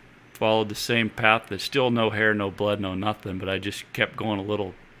I followed the same path. There's still no hair, no blood, no nothing, but I just kept going a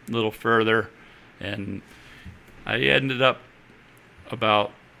little further, and I ended up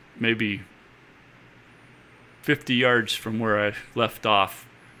about maybe 50 yards from where I left off,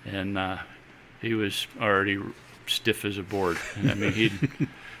 and he was already stiff as a board. And I mean,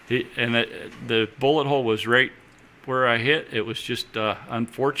 the bullet hole was right where I hit. It was just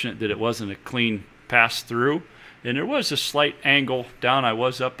unfortunate that it wasn't a clean pass through, and there was a slight angle down. I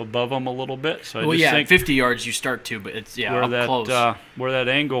was up above him a little bit, so I just think 50 yards you start to, but it's where up that close. Where that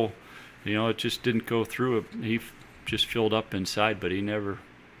angle, it just didn't go through. He just filled up inside, but he never.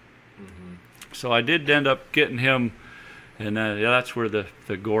 So I did end up getting him, and that's where the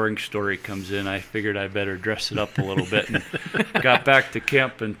goring story comes in. I figured I better dress it up a little bit, and got back to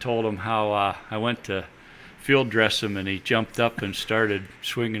camp and told him how I went to field dress him, and he jumped up and started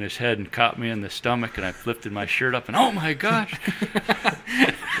swinging his head and caught me in the stomach, and I lifted my shirt up, and oh my gosh.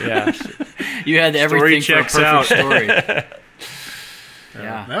 Yeah. You had everything for a perfect story.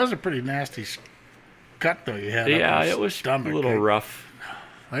 Yeah. That was a pretty nasty cut, though, you had. Yeah, up it was stomach. a little rough.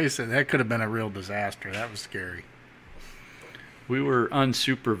 Like I said, that could have been a real disaster. That was scary. We were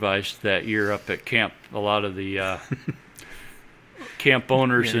unsupervised that year up at camp. A lot of the camp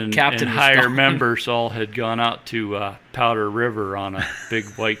owners and higher members all had gone out to Powder River on a big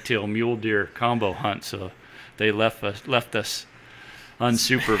whitetail mule deer combo hunt, so they left us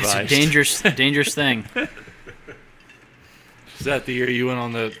unsupervised. It's a dangerous thing. Is that the year you went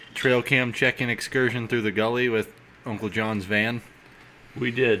on the trail cam check-in excursion through the gully with Uncle John's van?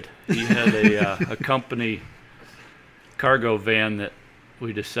 We did. He had a company cargo van that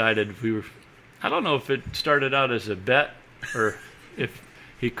we decided I don't know if it started out as a bet or if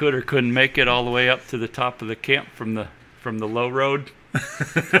he could or couldn't make it all the way up to the top of the camp from the low road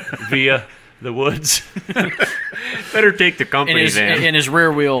via the woods. Better take the company van. In his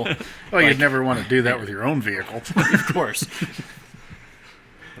rear wheel. Well, you'd never want to do that with your own vehicle. Of course.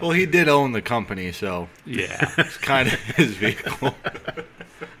 Well, he did own the company, so yeah, it's kind of his vehicle.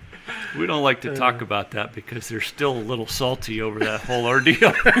 We don't like to talk about that because they're still a little salty over that whole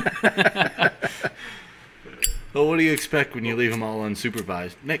ordeal. Well, what do you expect when you leave them all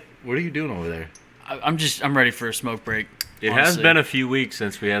unsupervised? Nick, what are you doing over there? I'm ready for a smoke break. It has been a few weeks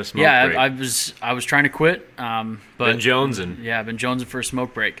since we had a smoke break. Yeah, I was trying to quit, but been jonesing. Yeah, I've been jonesing for a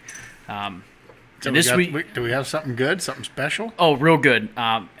smoke break. So and this week, do we have something good, something special? Oh, real good.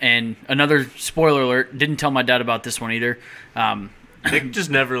 And another spoiler alert. Didn't tell my dad about this one either. Nick just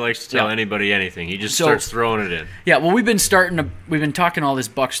never likes to tell anybody anything. He just starts throwing it in. Yeah, well, we've been talking all this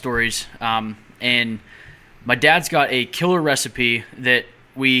buck stories, and my dad's got a killer recipe that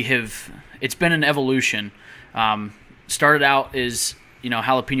it's been an evolution. Started out as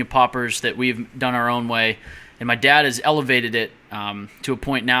jalapeno poppers that we've done our own way, and my dad has elevated it to a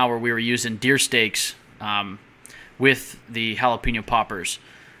point now where we were using deer steaks with the jalapeno poppers.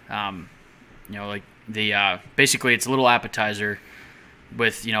 Basically it's a little appetizer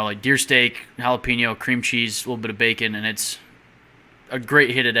with like deer steak, jalapeno, cream cheese, a little bit of bacon, and it's a great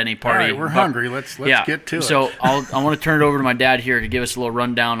hit at any party. All right, we're hungry. Let's get to it. So I want to turn it over to my dad here to give us a little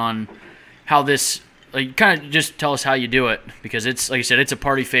rundown on how this. Kind of just tell us how you do it, because it's, like I said, it's a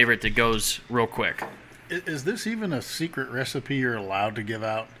party favorite that goes real quick. Is this even a secret recipe you're allowed to give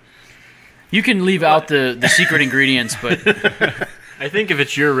out? You can leave out the secret ingredients, but I think if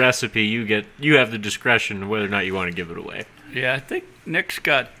it's your recipe, you have the discretion whether or not you want to give it away. Yeah, I think Nick's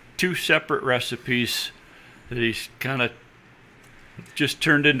got 2 separate recipes that he's kind of just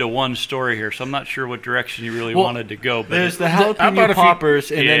turned into one story here, so I'm not sure what direction he really wanted to go. But there's the jalapeno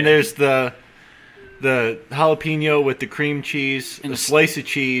poppers, and then there's the jalapeno with the cream cheese, a slice of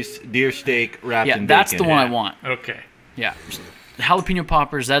cheese, deer steak wrapped in bacon. Yeah, that's the one I want. Okay. Yeah. Jalapeno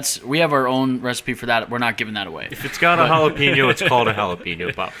poppers, we have our own recipe for that. We're not giving that away. If it's got a jalapeno, it's called a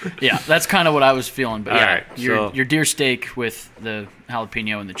jalapeno popper. Yeah, that's kind of what I was feeling. But all right, your deer steak with the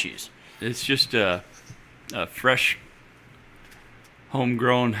jalapeno and the cheese. It's just a fresh,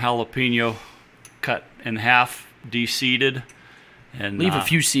 homegrown jalapeno cut in half, de-seeded. And leave a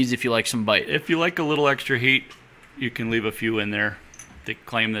few seeds if you like some bite. If you like a little extra heat, you can leave a few in there. They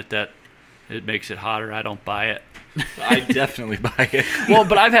claim that it makes it hotter. I don't buy it. I definitely buy it. Well,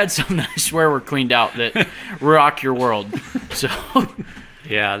 but I've had some that I swear were cleaned out that rock your world. So,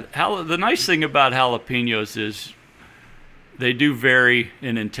 yeah, the nice thing about jalapenos is they do vary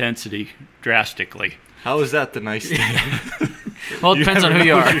in intensity drastically. How is that the nice thing? Well, it depends on who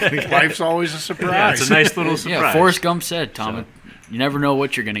you are. Life's always a Yeah, surprise. it's a nice little surprise. Yeah, Forrest Gump said, Tom, you never know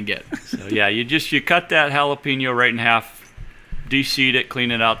what you're going to get. So yeah, you cut that jalapeno right in half, de-seed it,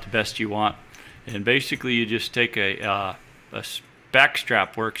 clean it out the best you want, and basically you just take a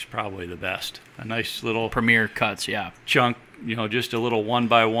backstrap works probably the best. A nice little Premier cuts, yeah. chunk, just a little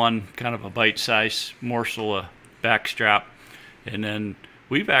 1x1 kind of a bite-sized morsel of backstrap, and then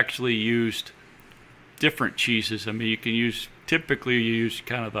we've actually used different cheeses. I mean, typically you use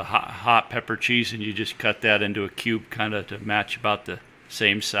kind of a hot pepper cheese, and you just cut that into a cube kind of to match about the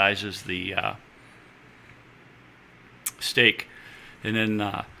same size as the steak, and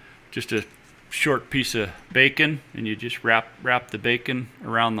then just a short piece of bacon, and you just wrap the bacon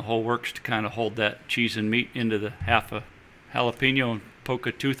around the whole works to kind of hold that cheese and meat into the half a jalapeno, and poke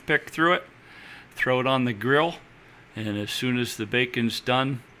a toothpick through it, throw it on the grill, and as soon as the bacon's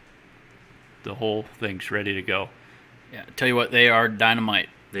done, the whole thing's ready to go. Yeah, tell you what, they are dynamite.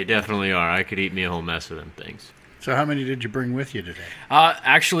 They definitely are. I could eat me a whole mess of them things. So how many did you bring with you today?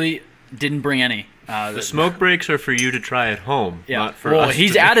 Actually, didn't bring any. The smoke breaks are for you to try at home, Yeah, not for well, us.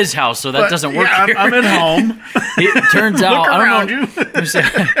 he's to at his house, so that doesn't work Yeah, here. I'm at home. It turns out, Look I around don't know.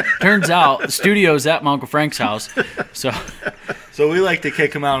 you. Turns out, the studio's at my Uncle Frank's house, so So we like to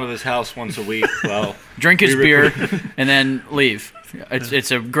kick him out of his house once a week. Well, drink his we beer and then leave.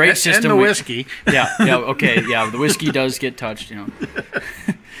 It's a great system. And the We- whiskey. Yeah, okay, yeah. The whiskey does get touched,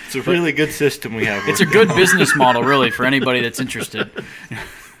 it's a really good system we have. It's a good business model, really, for anybody that's interested.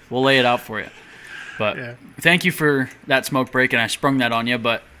 We'll lay it out for you. But Yeah. thank you for that smoke break, and I sprung that on you.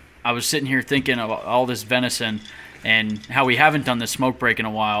 But I was sitting here thinking about all this venison and how we haven't done this smoke break in a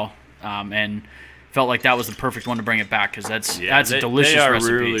while, and felt like that was the perfect one to bring it back because that's a delicious They are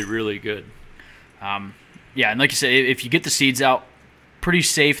recipe. really, really good. Yeah, and like you said, if you get the seeds out, pretty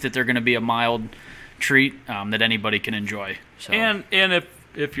safe that they're going to be a mild treat that anybody can enjoy. So. And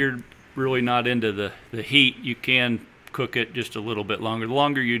if you're really not into the heat, you can cook it just a little bit longer. The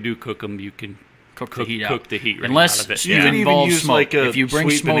longer you do cook them, you can cook the heat out. cook the heat right Unless out of it. you You can can even involve use smoke. like a If you bring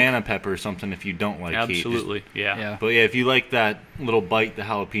sweet smoke- banana pepper or something if you don't like heat. Just- Absolutely, yeah. Yeah. But yeah, if you like that little bite the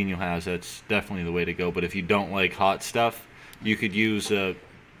jalapeno has, that's definitely the way to go. But if you don't like hot stuff, you could use a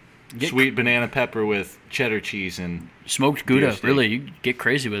sweet banana pepper with cheddar cheese and Smoked Gouda, steak. really, you get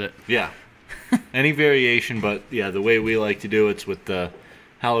crazy with it. yeah, any variation. But yeah, the way we like to do it's with the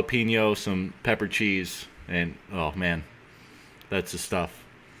jalapeno, some pepper cheese, and oh man, that's the stuff.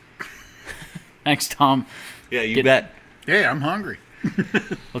 Thanks, Tom. Yeah, you Get- bet. Yeah, I'm hungry.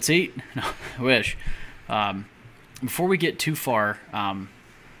 Let's eat. No, I wish. Before we get too far, I'm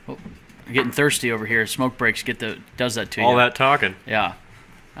getting thirsty over here. Smoke breaks does that to you. All that talking. Yeah.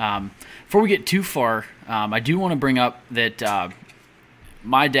 Before we get too far, I do want to bring up that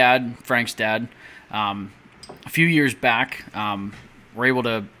my dad, Frank's dad, a few years back, were able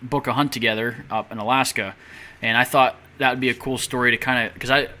to book a hunt together up in Alaska, and I thought that would be a cool story to kind of, because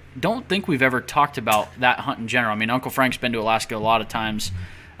I don't think we've ever talked about that hunt in general. I mean, Uncle Frank's been to Alaska a lot of times,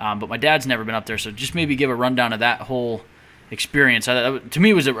 but my dad's never been up there, so just maybe give a rundown of that whole experience. To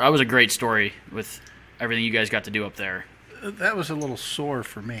me, that was a great story with everything you guys got to do up there. That was a little sore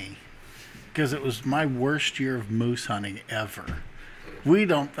for me because it was my worst year of moose hunting ever. I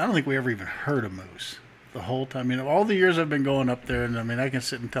don't think we ever even heard of moose the whole time. I mean, all the years I've been going up there, and I mean, I can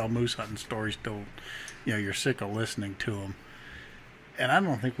sit and tell moose hunting stories till, you're sick of listening to them. And I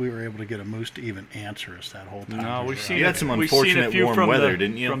don't think we were able to get a moose to even answer us that whole time. No, we we've were seen out You had there. some we've seen a unfortunate few warm from weather, the,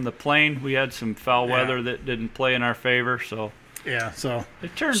 didn't you? From the plane, we had some foul Yeah. weather that didn't play in our favor, so Yeah, so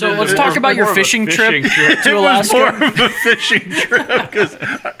it turned. So into let's more talk of about your more of a fishing trip to it was more Alaska. of a fishing trip because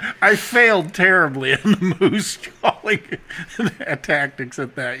I failed terribly in the moose calling tactics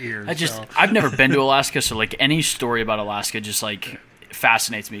at that year. so. I've never been to Alaska, so like any story about Alaska just like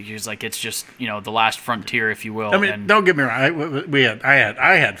fascinates me because like it's just the last frontier, if you will. I mean, and don't get me wrong.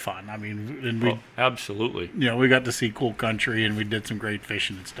 I had fun. I mean, and we, absolutely. we got to see cool country, and we did some great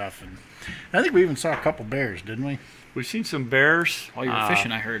fishing and stuff. And I think we even saw a couple bears, didn't we? We've seen some bears. while you were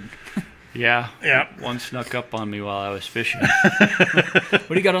fishing, I heard. Yeah. Yeah. One snuck up on me while I was fishing. What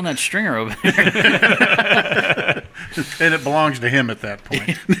do you got on that stringer over there? And it belongs to him at that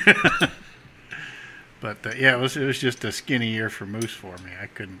point. But yeah, it was just a skinny year for moose for me.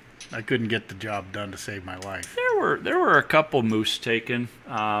 I couldn't get the job done to save my life. There were a couple moose taken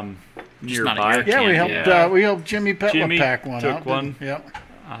not at nearby. your Yeah, Camp, we helped Jimmy Petla Jimmy pack one took out. one. Yep.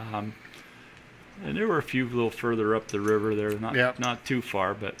 And there were a few a little further up the river there, Yep. not too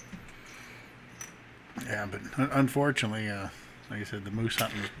far, but Yeah, but unfortunately, like I said, the moose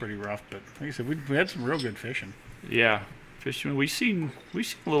hunting was pretty rough. But like I said, we had some real good fishing. yeah, fishing. We seen a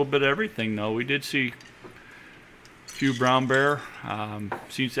little bit of everything though. We did see few brown bear.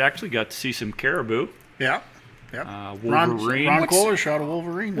 Seems actually got to see some caribou. Yeah. Yep. Wolverine. Ron Kohler shot a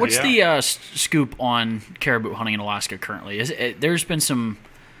wolverine. What's Yeah. the scoop on caribou hunting in Alaska currently? There's been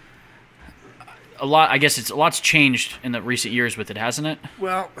a lot. I guess a lot's changed in the recent years with it, hasn't it?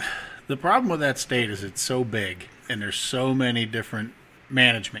 Well, the problem with that state is it's so big and there's so many different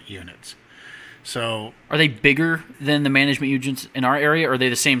management units. So, Are they bigger than the management units in our area, or are they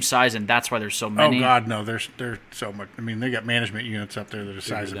the same size, and that's why there's so many? oh God, no, they're so much. I mean, they got management units up there that are the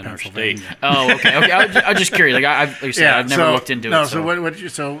size of than our Pennsylvania. state. Oh, okay. I was just curious. Like I said, I've never looked into no, it.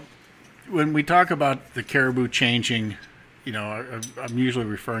 So when we talk about the caribou changing, I'm usually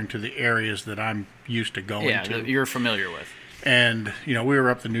referring to the areas that I'm used to going yeah, to. you're familiar with. And, we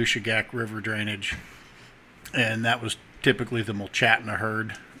were up the Nushagak River drainage, and that was typically the Mulchatna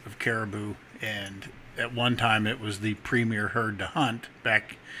herd of caribou. And at one time, it was the premier herd to hunt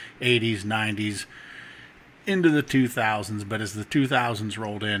back 80s, 90s, into the 2000s. But as the 2000s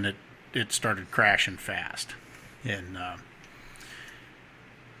rolled in, it started crashing fast. And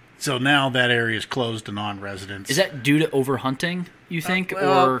so now that area is closed to non-residents. Is that due to overhunting, you think,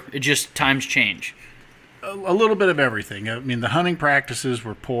 well- or it just times change? A little bit of everything. I mean, the hunting practices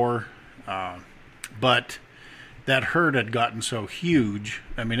were poor, but that herd had gotten so huge.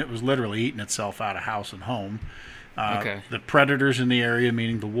 I mean, it was literally eating itself out of house and home. Okay. The predators in the area,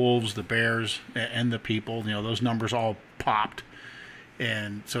 meaning the wolves, the bears, and the people, those numbers all popped.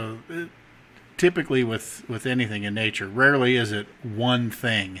 And so typically with anything in nature, rarely is it one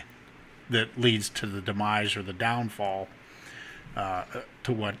thing that leads to the demise or the downfall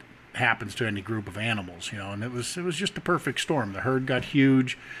to what happens to any group of animals, and it was just a perfect storm. The herd got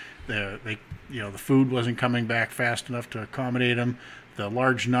huge. The food wasn't coming back fast enough to accommodate them. The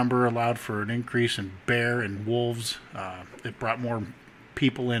large number allowed for an increase in bear and wolves. It brought more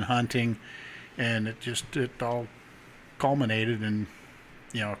people in hunting, and it all culminated in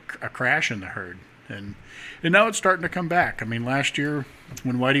a crash in the herd. And now it's starting to come back. I mean, last year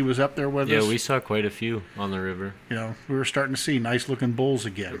when Whitey was up there with us, Yeah, we saw quite a few on the river. we were starting to see nice looking bulls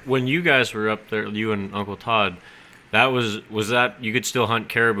again. When you guys were up there, you and Uncle Todd, that was that you could still hunt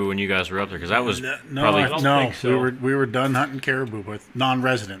caribou when you guys were up there? Because that was probably... I don't think so. we were done hunting caribou with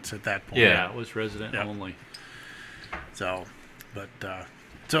non-residents at that point. Yeah. It was resident Yeah. only. So, but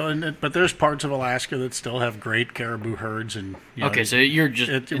there's parts of Alaska that still have great caribou herds, and Okay, so you're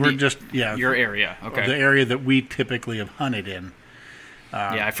just your area. Okay. the area that we typically have hunted in.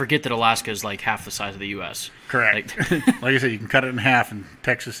 Yeah, I forget that Alaska is like half the size of the U.S. Correct. Like- Like I said, you can cut it in half, and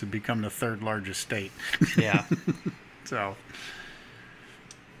Texas would become the third largest state. Yeah. So,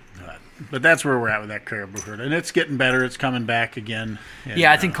 but that's where we're at with that caribou herd, and it's getting better. It's coming back again. And,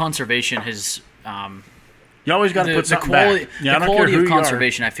 Yeah, I think conservation has you always got to the put something quality, back. Yeah, I the don't quality care of who you are.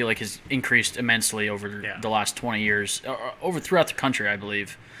 conservation, I feel like, has increased immensely over Yeah. the last 20 years, over throughout the country, I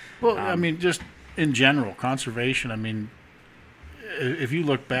believe. Well, I mean, just in general, conservation. I mean, if you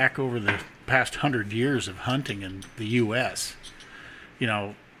look back over the past 100 years of hunting in the U.S.,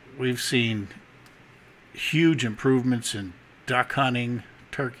 we've seen huge improvements in duck hunting,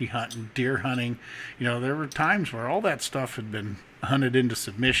 turkey hunting, deer hunting. There were times where all that stuff had been hunted into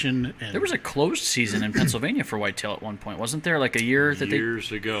submission. And There was a closed season in Pennsylvania for whitetail at one point, wasn't there? Like a year that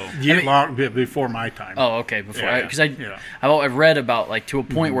Years ago. long before my time. Oh, okay. Before, Yeah, because yeah. I've read about like to a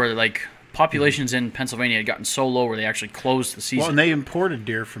point where like populations in Pennsylvania had gotten so low where they actually closed the Well, season. and they imported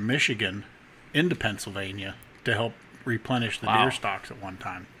deer from Michigan into Pennsylvania to help replenish the Wow. deer stocks at one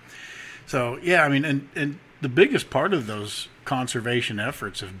time. So, yeah, I mean, and the biggest part of those conservation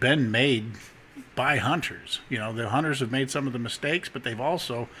efforts have been made by hunters. The hunters have made some of the mistakes, but they've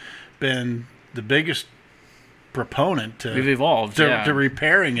also been the biggest proponent to We've evolved, to, yeah. to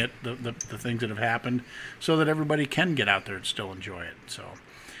repairing it, the things that have happened, so that everybody can get out there and still enjoy it. So,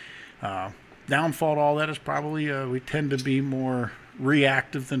 downfall to all that is probably we tend to be more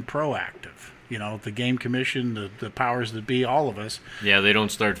reactive than proactive. The Game Commission, the powers that be, all of us, Yeah, they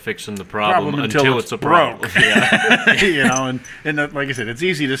don't start fixing the problem until until it's it's a problem. broke. Yeah. and like I said, it's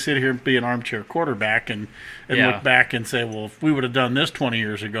easy to sit here and be an armchair quarterback and Yeah. look back and say, well, if we would have done this 20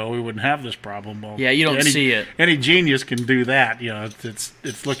 years ago, we wouldn't have this problem. Well, Yeah, you don't see it. Any genius can do that.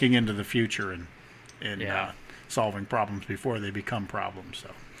 It's looking into the future and Yeah. solving problems before they become problems. So,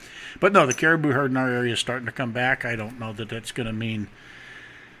 but no, the caribou herd in our area is starting to come back. I don't know that that's going to mean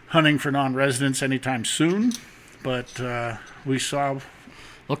hunting for non-residents anytime soon, but we saw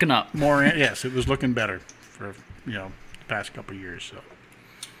Looking up. more. Yes, it was looking better for the past couple of years. So,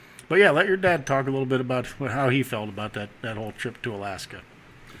 but yeah, let your dad talk a little bit about how he felt about that whole trip to Alaska.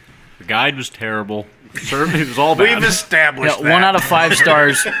 The guide was terrible. It was all bad. We've established Yeah, 1 out of 5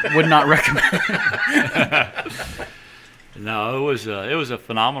 stars would not recommend. No, it was a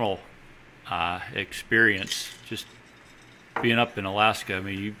phenomenal experience. Just being up in Alaska. I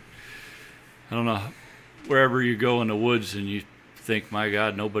mean, I don't know, wherever you go in the woods and you think, my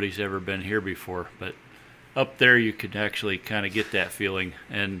God, nobody's ever been here before. But up there, you could actually kind of get that feeling,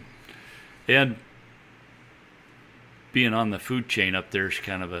 and being on the food chain up there is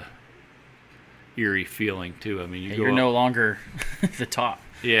kind of a eerie feeling too. I mean, You're no longer the top.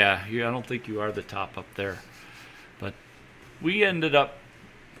 Yeah, I don't think you are the top up there. But we ended up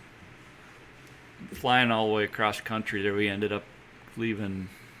flying all the way across country there. We ended up leaving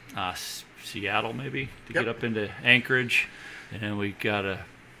Seattle maybe to get up into Anchorage, and then we got a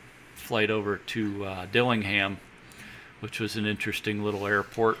flight over to Dillingham, which was an interesting little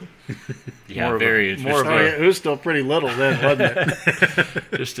airport. Yeah, very interesting. It was still pretty little then, wasn't it?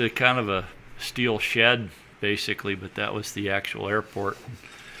 Just a kind of a steel shed, basically, but that was the actual airport.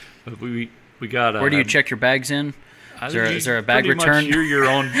 But we got. Where do you check your bags in? Is there a bag pretty return? Much you're your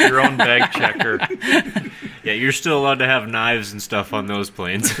own bag checker. Yeah, you're still allowed to have knives and stuff on those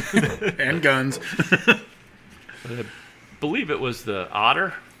planes. And guns. I believe it was the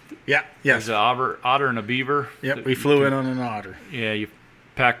Otter. Yeah, It yes. was an otter and a beaver. Yep, we flew in on an Otter. Yeah, you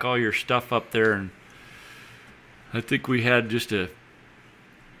pack all your stuff up there, and I think we had just a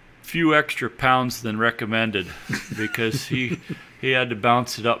few extra pounds than recommended because he had to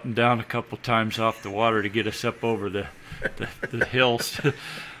bounce it up and down a couple times off the water to get us up over the hills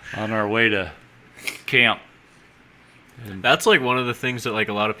on our way to camp. And that's like one of the things that like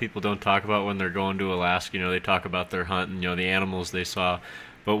a lot of people don't talk about when they're going to Alaska. You know, they talk about their hunt and, you know, the animals they saw.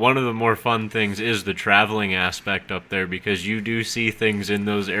 But one of the more fun things is the traveling aspect up there, because you do see things in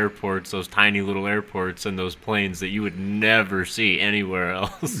those airports, those tiny little airports and those planes that you would never see anywhere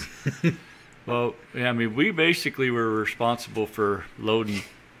else. Well, yeah, I mean, we basically were responsible for loading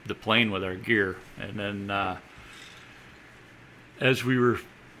the plane with our gear. And then as we were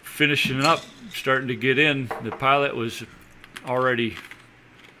finishing up, starting to get in, the pilot was already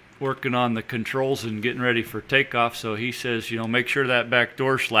working on the controls and getting ready for takeoff. So he says, you know, make sure that back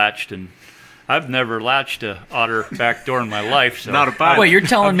door's latched. And I've never latched a Otter back door in my life. So Not a pilot. Wait, you're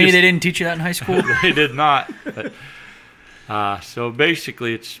telling me they didn't teach you that in high school? They did not. But, so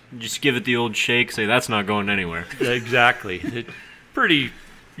basically, it's Just give it the old shake, say that's not going anywhere. exactly. It's pretty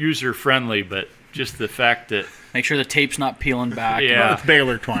user friendly, but just the fact that Make sure the tape's not peeling back. Yeah. It's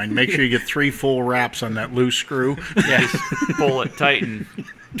baler twine. Make sure you get 3 full wraps on that loose screw. just pull it tight and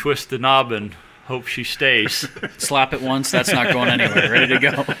twist the knob and hope she stays. Slap it once, that's not going anywhere. Ready to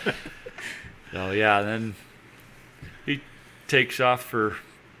go. So yeah, then he takes off for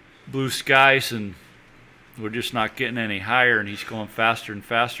blue skies, and we're just not getting any higher, and he's going faster and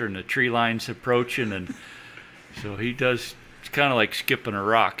faster, and the tree line's approaching, and so he does. It's kind of like skipping a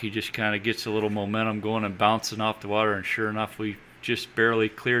rock. He just kind of gets a little momentum going and bouncing off the water, and sure enough, we just barely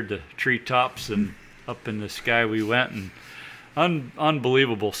cleared the treetops, and up in the sky we went. And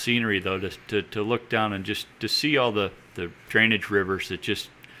unbelievable scenery, though, to look down and just to see all the drainage rivers that just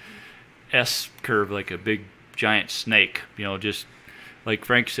S-curve like a big giant snake. You know, just like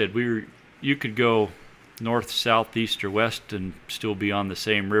Frank said, you could go north, south, east, or west and still be on the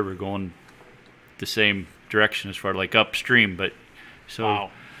same river going the same direction as far like upstream. But so Wow.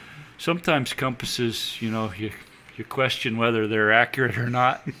 sometimes compasses, you know, you question whether they're accurate or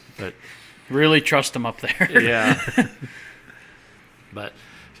not. But Really trust them up there. yeah. But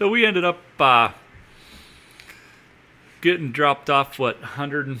so we ended up getting dropped off,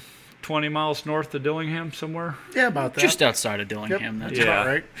 120 miles north of Dillingham somewhere? Yeah, about that. Just outside of Dillingham. Yep. That's Yeah. about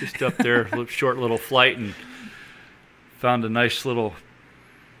right. Just up there, short little flight, and found a nice little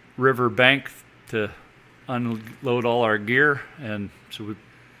river bank to unload all our gear. And so we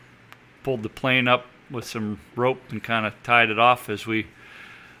pulled the plane up with some rope and kind of tied it off as we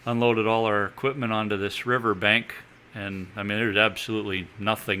unloaded all our equipment onto this river bank. And I mean, there's absolutely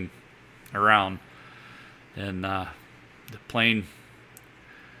nothing around. And the plane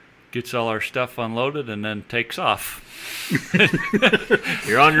gets all our stuff unloaded and then takes off.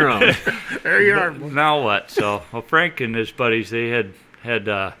 You're on your own. There you are. Now what? So, well, Frank and his buddies, they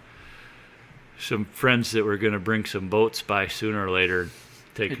had some friends that were going to bring some boats by sooner or later,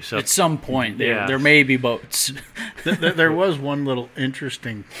 take us up. At some point, Yeah. there may be boats. There was one little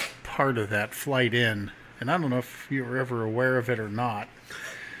interesting part of that flight in, and I don't know if you were ever aware of it or not,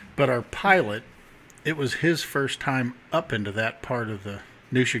 but our pilot, it was his first time up into that part of the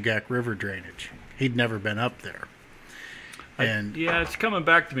Nushagak River drainage. He'd never been up there. And Yeah, it's coming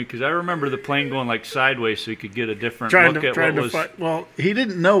back to me because I remember the plane going like sideways so you could get a different look at what was. well, he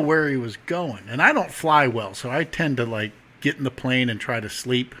didn't know where he was going, and I don't fly well, so I tend to like get in the plane and try to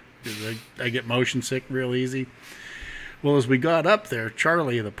sleep because I get motion sick real easy. Well, as we got up there,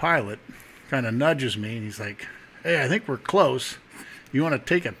 Charlie, the pilot, kind of nudges me, and he's like, "Hey, I think we're close. You want to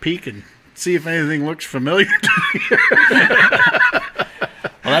take a peek and see if anything looks familiar to you?"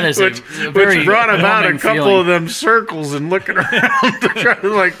 Well, that is which brought about a couple of them circles and looking around to try to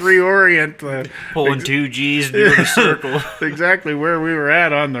like reorient Pulling 2 G's, doing a circle. exactly where we were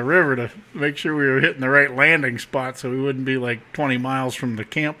at on the river to make sure we were hitting the right landing spot so we wouldn't be like 20 miles from the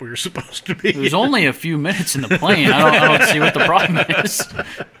camp we were supposed to be. It was only a few minutes in the plane. I don't see what the problem is.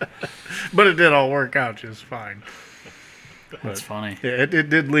 But it did all work out just fine. That's funny. Yeah, it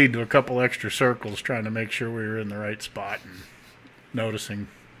did lead to a couple extra circles trying to make sure we were in the right spot and noticing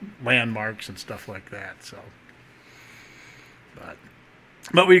landmarks and stuff like that. So,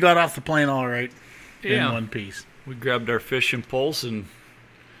 but we got off the plane all right in one piece. We grabbed our fishing poles and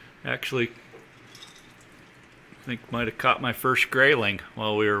actually, I think might have caught my first grayling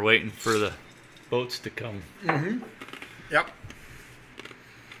while we were waiting for the boats to come. Yep.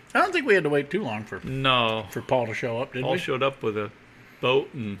 I don't think we had to wait too long for Paul to show up, did Paul we? showed up with a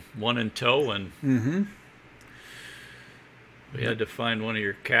boat and one in tow, and we had to find one of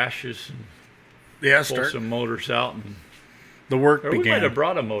your caches and pull some motors out. And the work we began. might have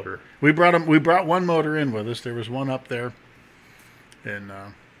brought a motor. We brought one motor in with us. There was one up there, and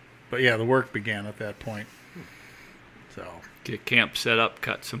but yeah, the work began at that point. So Get camp set up,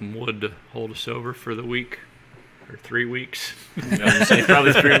 cut some wood to hold us over for the week or 3 weeks. I was gonna say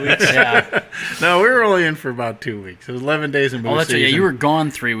probably 3 weeks. Yeah. no, we were only in for about 2 weeks. It was 11 days in both Oh, that's right. Yeah, season. you were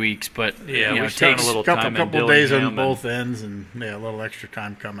gone 3 weeks, but Yeah, you know, we it spent takes a little couple time in days on Dillingham both ends, and yeah, a little extra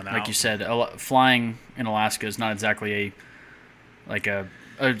time coming out. like you said, flying in Alaska is not exactly a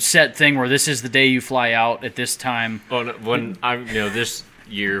set thing where this is the day you fly out at this time. Oh, no, when this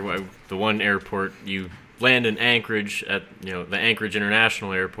year, the one airport you land in Anchorage at the Anchorage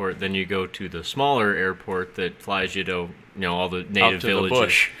International Airport, then you go to the smaller airport that flies you to all the native to the villages.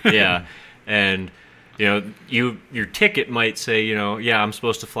 bush. Yeah, and your ticket might say I'm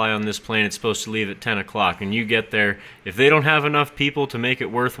supposed to fly on this plane. It's supposed to leave at 10 o'clock, and you get there. If they don't have enough people to make it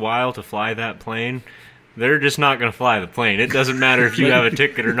worthwhile to fly that plane, they're just not going to fly the plane. It doesn't matter if you have a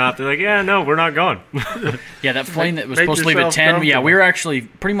ticket or not. They're like, yeah, no, we're not going. Yeah, that plane that was Make supposed to leave at yourself 10, yeah, comfortable. we were actually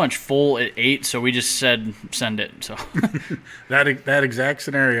pretty much full at 8, so we just said send it. So that exact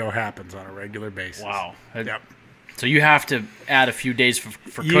scenario happens on a regular basis. wow. Yep. So you have to add a few days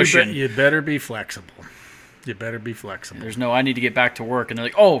for cushion. You better be flexible. You better be flexible. There's no I need to get back to work, and they're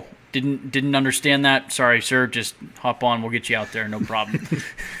like, "Oh, didn't understand that. Sorry, sir. Just hop on. We'll get you out there. No problem."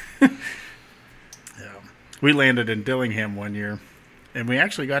 We landed in Dillingham one year, and we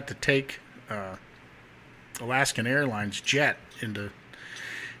actually got to take Alaskan Airlines jet into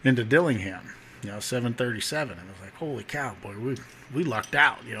Dillingham. 737. And I was like, holy cow, boy, we lucked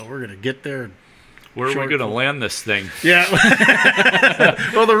out. We're gonna get there. Where are we going to land this thing? Yeah.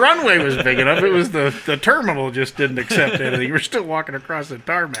 Well, the runway was big enough. It was the terminal just didn't accept anything. You were still walking across the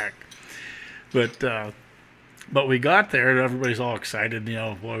tarmac. But we got there, and everybody's all excited.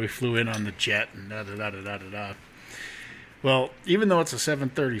 Boy, we flew in on the jet, and da-da-da-da-da-da. Well, even though it's a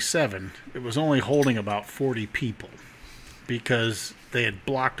 737, it was only holding about 40 people because they had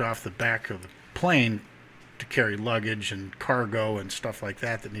blocked off the back of the plane to carry luggage and cargo and stuff like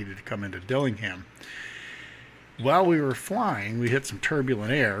that needed to come into Dillingham. While we were flying, we hit some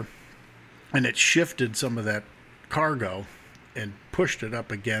turbulent air, and it shifted some of that cargo and pushed it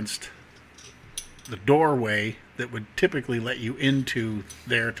up against the doorway that would typically let you into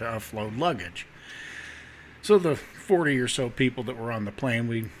there to offload luggage. So the 40 or so people that were on the plane,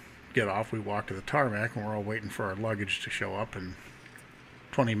 we get off, we walk to the tarmac, and we're all waiting for our luggage to show up, and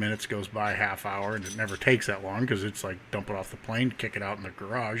 20 minutes goes by, half hour, and it never takes that long because it's like dump it off the plane, kick it out in the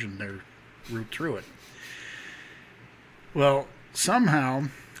garage, and they're route through it. Well, somehow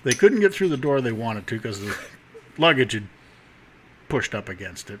they couldn't get through the door they wanted to because the luggage had pushed up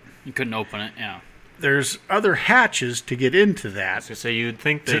against it. You couldn't open it. Yeah. There's other hatches to get into that. So you'd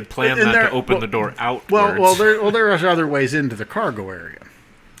think they'd plan and not there- to open the door outwards. There are other ways into the cargo area.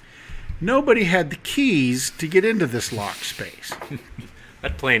 Nobody had the keys to get into this locked space.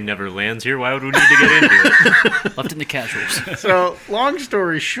 That plane never lands here. Why would we need to get into it? Left in the casuals. So, long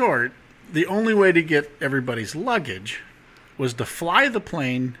story short, the only way to get everybody's luggage was to fly the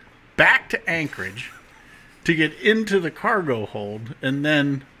plane back to Anchorage to get into the cargo hold and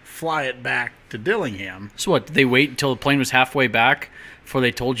then fly it back to Dillingham. So what? Did they wait until the plane was halfway back before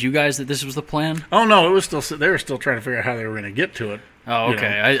they told you guys that this was the plan? Oh no, it was still they were still trying to figure out how they were going to get to it. Oh, You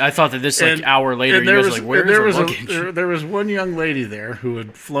okay. I thought that this hour later, and you guys were like, "Where's our luggage?" there was one young lady there who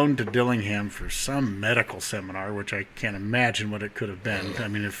had flown to Dillingham for some medical seminar, which I can't imagine what it could have been. I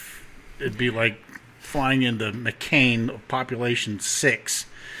mean, if it'd be like flying into McCain, population 6,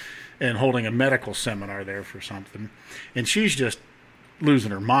 and holding a medical seminar there for something. And she's just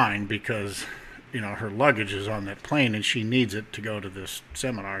losing her mind because, her luggage is on that plane and she needs it to go to this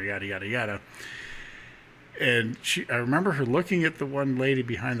seminar, yada, yada, yada. And I remember her looking at the one lady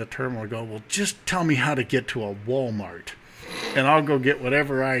behind the terminal and go, well, just tell me how to get to a Walmart and I'll go get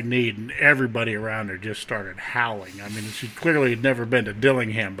whatever I need. And everybody around her just started howling. I mean, she clearly had never been to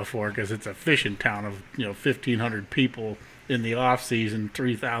Dillingham before because it's a fishing town of, 1,500 people in the off season,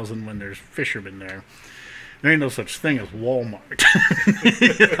 3,000 when there's fishermen there. There ain't no such thing as Walmart.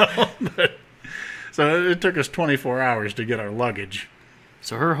 But, so it took us 24 hours to get our luggage.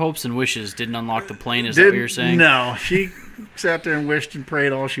 So her hopes and wishes didn't unlock the plane, is that what you're saying? No, she sat there and wished and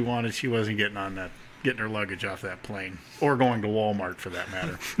prayed all she wanted. She wasn't getting her luggage off that plane, or going to Walmart for that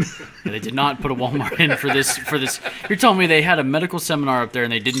matter. Yeah, they did not put a Walmart in for this. You're telling me they had a medical seminar up there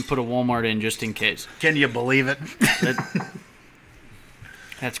and they didn't put a Walmart in just in case? Can you believe it?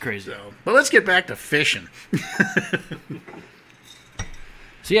 That's crazy. But let's get back to fishing.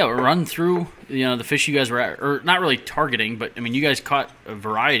 So yeah, we'll run through the fish you guys were at, or not really targeting, but I mean you guys caught a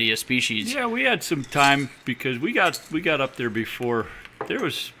variety of species. Yeah, we had some time because we got up there before there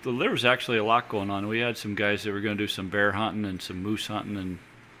was actually a lot going on. We had some guys that were going to do some bear hunting and some moose hunting, and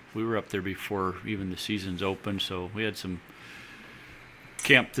we were up there before even the season's open. So we had some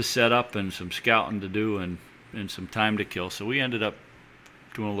camp to set up and some scouting to do and some time to kill. So we ended up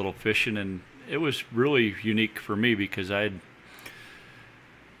doing a little fishing, and it was really unique for me because I'd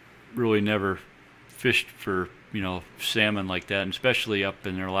really never fished for salmon like that, and especially up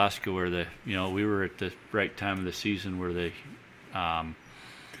in Alaska where we were at the right time of the season where the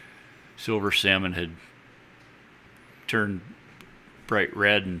silver salmon had turned bright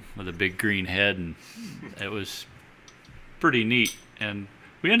red and with a big green head, and it was pretty neat. And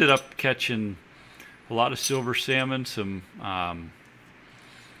we ended up catching a lot of silver salmon, some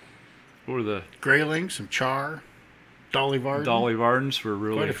what were the grayling, some char. Dolly Varden. Dolly Vardens were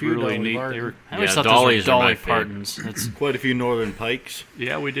really neat. They were, I always thought those were Dolly Vardens. That's Quite a few northern pikes.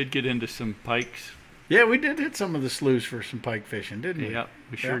 yeah, we did get into some pikes. Yeah, we did hit some of the sloughs for some pike fishing, didn't we? Yeah,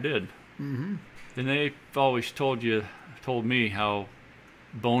 we sure did. Mm-hmm. And they always told me how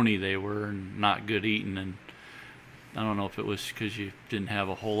bony they were and not good eating. And I don't know if it was because you didn't have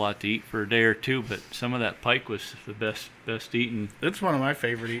a whole lot to eat for a day or two, but some of that pike was the best eating. It's one of my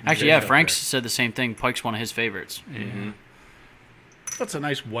favorite eating. actually, yeah, Frank said the same thing. Pike's one of his favorites. Yeah. That's a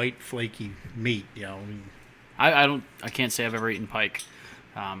nice white flaky meat, I can't say I've ever eaten pike,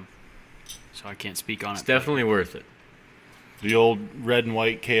 so I can't speak on It's it. definitely worth it. The old red and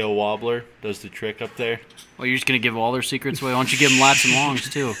white KO wobbler does the trick up there. Well, you're just gonna give all their secrets away. Why don't you give them lats and longs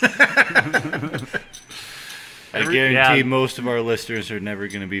too? I guarantee most of our listeners are never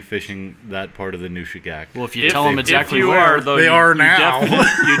going to be fishing that part of the Nushagak. Well, if you tell them exactly if you where are, though, they you, are you now.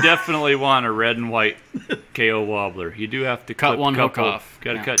 you definitely want a red and white KO wobbler. You do have to Cut clip one a hook couple, off.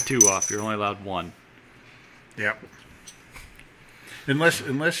 Got to Yeah. cut two off. You're only allowed one. Yep.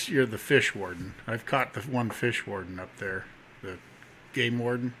 Unless you're the fish warden. I've caught the one fish warden up there, the game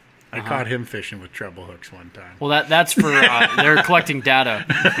warden. I caught him fishing with treble hooks one time. Well, that's for they're collecting data.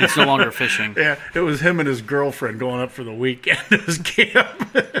 It's no longer fishing. Yeah, it was him and his girlfriend going up for the weekend. It was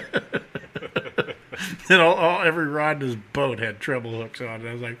camp. And every rod in his boat had treble hooks on it.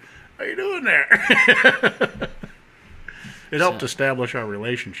 I was like, "How you doing there?" It helped establish our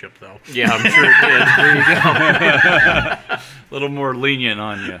relationship, though. Yeah, I'm sure it did. There you go. A little more lenient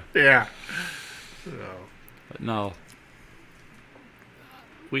on you. Yeah. So, But no.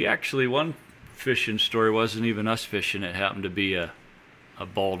 We actually, one fishing story wasn't even us fishing. It happened to be a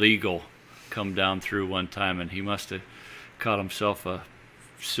bald eagle come down through one time, and he must have caught himself a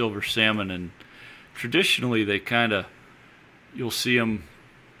silver salmon. And traditionally, they you'll see them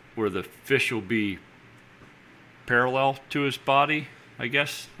where the fish will be parallel to his body, I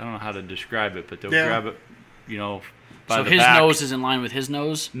guess. I don't know how to describe it, but they'll grab it, by So the his back. nose is in line with his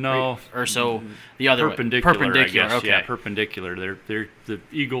nose? No. Right? Or so the other way? Perpendicular, Perpendicular, I guess. okay. Yeah, perpendicular. The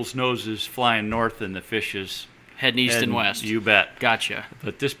eagle's nose is flying north, and the fish is Heading east and heading- west. You bet. Gotcha.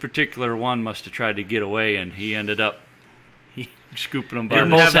 But this particular one must have tried to get away, and he ended up scooping them by They're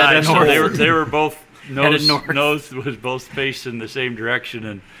the both side. headed So north. they were both Headed north. nose was both facing the same direction,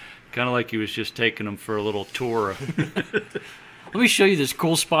 and kind of like he was just taking them for a little tour. Let me show you this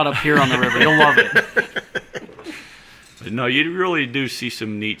cool spot up here on the river. You'll love it. But no, you really do see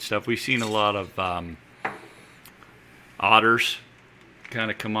some neat stuff. We've seen a lot of otters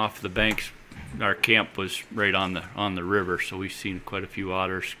kind of come off the banks. Our camp was right on the river, so we've seen quite a few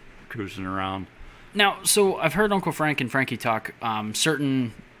otters cruising around. Now, so I've heard Uncle Frank and Frankie talk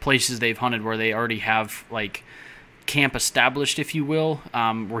certain places they've hunted where they already have like camp established, if you will.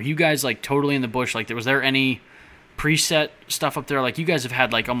 Were you guys like totally in the bush? Like, was there any preset stuff up there? Like, you guys have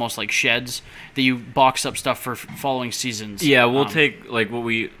had like almost like sheds that you box up stuff for following seasons. Yeah, we'll take like what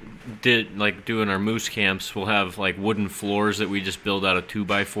we did like doing our moose camps. We'll have like wooden floors that we just build out of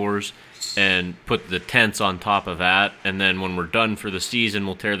 2x4s and put the tents on top of that. And then when we're done for the season,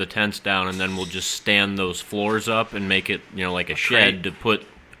 we'll tear the tents down and then we'll just stand those floors up and make it, like a shed to put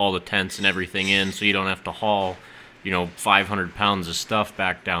all the tents and everything in, so you don't have to haul 500 pounds of stuff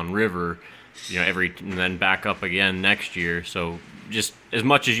back down river, and then back up again next year. So just as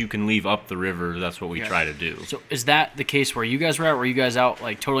much as you can leave up the river, that's what we try to do. So is that the case where you guys were at? Were you guys out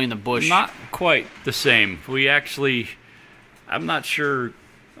like totally in the bush? Not quite the same. We actually, I'm not sure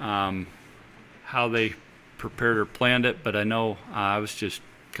how they prepared or planned it, but I know I was just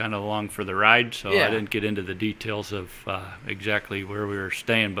kind of along for the ride, so I didn't get into the details of exactly where we were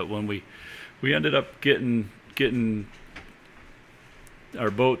staying. But when we ended up getting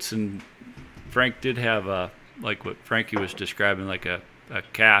our boats, and Frank did have like what Frankie was describing, like a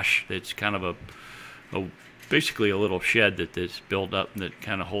cache that's kind of a basically a little shed that's built up and that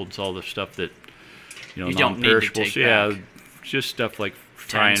kind of holds all the stuff that you don't need to take back. Just stuff like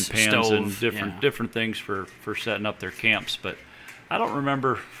frying Tents, pans stove, and different things for setting up their camps. But I don't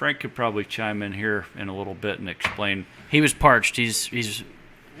remember. Frank could probably chime in here in a little bit and explain. He was parched. He's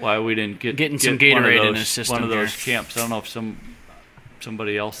why we didn't getting some Gatorade in his system. One of those here. camps. I don't know if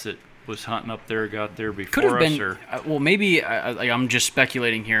somebody else that was hunting up there got there before could have us, been. or Well, maybe I'm just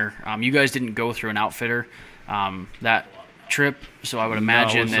speculating here. You guys didn't go through an outfitter that trip, so I would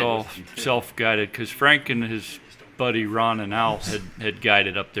imagine it was all self-guided, because Frank and his buddy Ron and Al had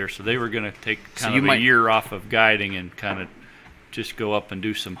guided up there, so they were going to take kind of a year off of guiding and kind of just go up and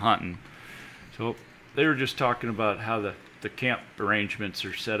do some hunting. So they were just talking about how the camp arrangements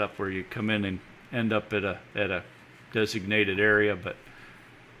are set up, where you come in and end up at a designated area, but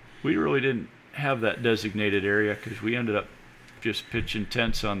we really didn't have that designated area because we ended up just pitching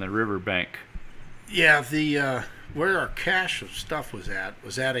tents on the riverbank. Yeah, the where our cache of stuff was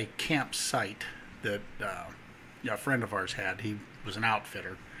at a campsite that a friend of ours had. He was an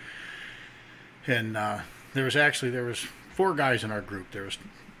outfitter, and there was 4 guys in our group. There was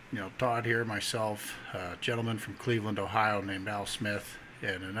Todd here, myself, a gentleman from Cleveland, Ohio named Al Smith,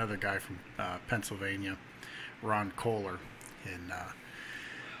 and another guy from Pennsylvania, Ron Kohler. And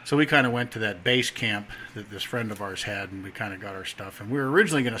so we kind of went to that base camp that this friend of ours had, and we kind of got our stuff. And we were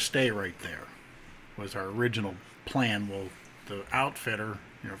originally going to stay right there, was our original plan. Well, the outfitter,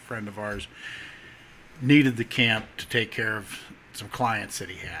 a friend of ours, needed the camp to take care of some clients that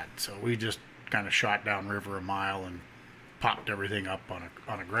he had. So we just kind of shot down river a mile and popped everything up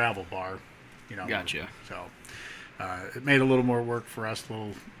on a gravel bar. Gotcha. So it made a little more work for us, a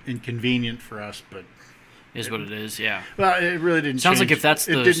little inconvenient for us, but is what it is. Yeah. Well, it really didn't. Sounds change. like if that's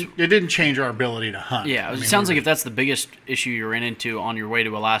it didn't change our ability to hunt. Yeah, it sounds like if that's the biggest issue you ran into on your way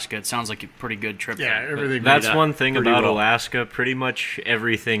to Alaska, it sounds like a pretty good trip. Yeah, everything. That's one thing about Alaska. Pretty much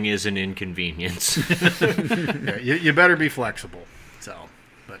everything is an inconvenience. Yeah, you better be flexible. So,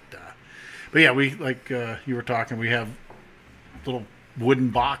 but yeah, we you were talking. We have little wooden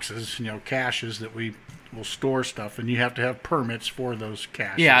boxes, caches that we will store stuff, and you have to have permits for those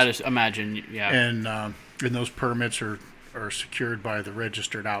caches. Yeah, I just imagine. Yeah, and those permits are secured by the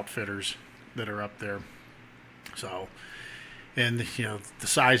registered outfitters that are up there. So, and the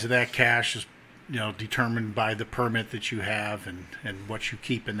size of that cache is determined by the permit that you have and what you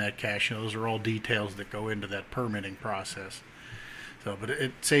keep in that cache. Those are all details that go into that permitting process. So, but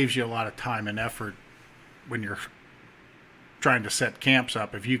it saves you a lot of time and effort when you're trying to set camps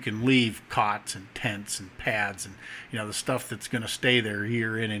up. If you can leave cots and tents and pads and the stuff that's going to stay there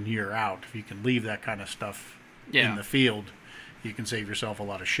year in and year out, if you can leave that kind of stuff in the field, you can save yourself a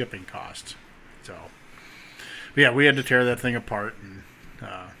lot of shipping costs. So, but yeah, we had to tear that thing apart, and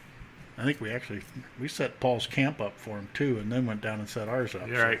I think we set Paul's camp up for him too, and then went down and set ours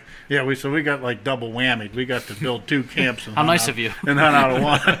up. Right. Yeah, we got like double whammied. We got to build 2 camps. And how nice of you! And hunt out of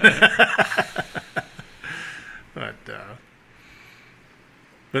one.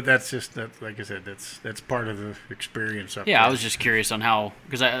 But that's just like I said, that's part of the experience up there. I was just curious on how,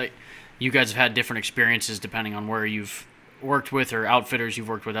 because you guys have had different experiences depending on where you've worked with or outfitters you've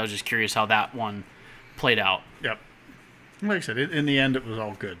worked with. I was just curious how that one played out. Yep. Like I said, in the end, it was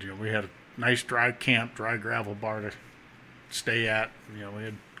all good. We had a nice dry camp, dry gravel bar to stay at. We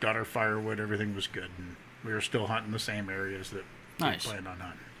had got our firewood, everything was good, and we were still hunting the same areas that we planned on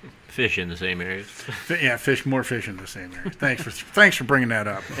hunting. Fish in the same areas. Yeah, more fish in the same area. Thanks for bringing that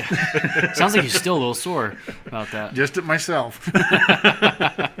up. Sounds like you're still a little sore about that. Just at myself.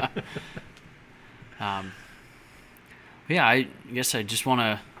 Yeah, I guess I just want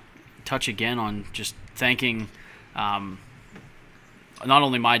to touch again on just thanking not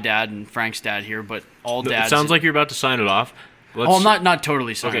only my dad and Frank's dad here, but all dads. It sounds like you're about to sign it off. I'm not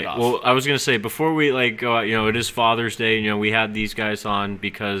totally signing it off. Well, I was gonna say before we go out, it is Father's Day. We had these guys on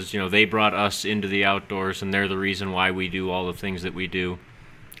because they brought us into the outdoors, and they're the reason why we do all the things that we do.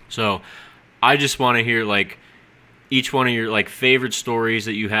 So, I just want to hear each one of your favorite stories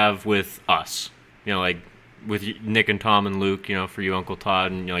that you have with us. With Nick and Tom and Luke. For you, Uncle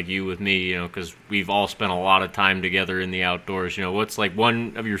Todd, and you with me. Because we've all spent a lot of time together in the outdoors. What's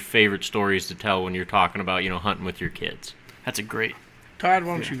one of your favorite stories to tell when you're talking about hunting with your kids? That's a great. Todd,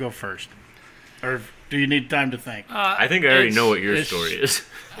 why don't you go first? Or do you need time to think? I think I already know what your story is.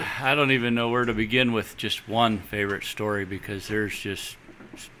 I don't even know where to begin with just one favorite story because there's just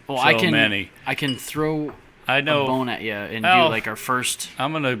many. I can throw a bone at you and do our first.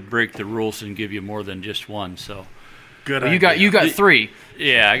 I'm gonna break the rules and give you more than just one. So good. You got three.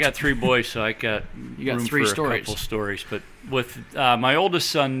 Yeah, I got three boys, so I got room three for stories. a couple stories. But with my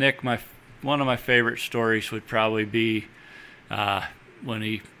oldest son Nick, one of my favorite stories would probably be when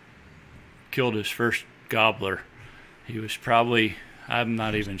he killed his first gobbler. He was probably, I'm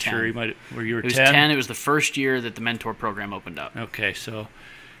not even sure, he might. Were you 10? It was 10. It was the first year that the mentor program opened up. Okay, so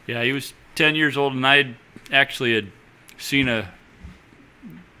yeah, he was 10 years old, and I actually had seen a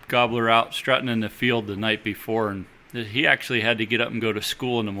gobbler out strutting in the field the night before, and he actually had to get up and go to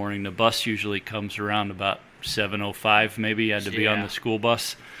school in the morning. The bus usually comes around about 7:05, maybe. He had to be on the school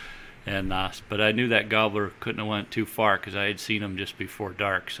bus. And but I knew that gobbler couldn't have went too far because I had seen him just before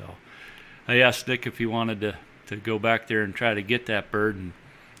dark. So I asked Nick if he wanted to go back there and try to get that bird, and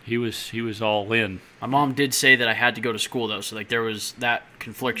he was all in. My mom did say that I had to go to school though, so there was that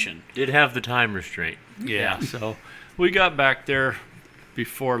confliction. Did have the time restraint. Yeah. So we got back there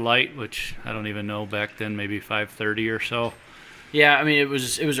before light, which I don't even know back then, maybe 5:30 or so. Yeah, I mean it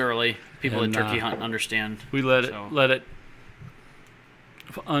was early. People And, that turkey hunt understand. We let it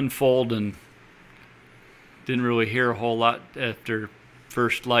unfold and didn't really hear a whole lot after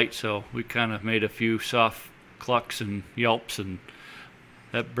first light, so we kind of made a few soft clucks and yelps, and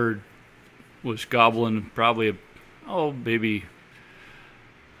that bird was gobbling probably maybe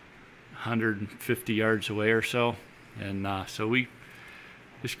 150 yards away or so, and so we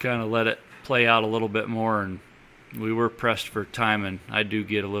just kind of let it play out a little bit more, and we were pressed for time, and I do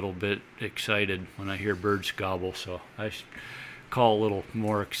get a little bit excited when I hear birds gobble, so I call a little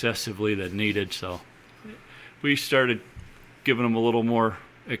more excessively than needed. So we started giving them a little more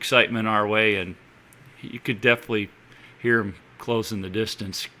excitement our way, and you could definitely hear him closing the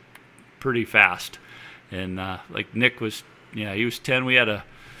distance pretty fast. And Nick was, he was 10. We had a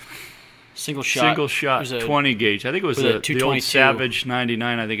single shot 20 gauge. I think it was the old Savage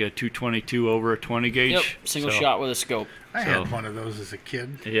 99. I think a 222 over a 20 gauge. Yep, single shot with a scope. I had one of those as a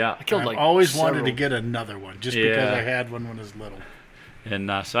kid. Yeah, I killed I always wanted to get another one just because I had one when I was little.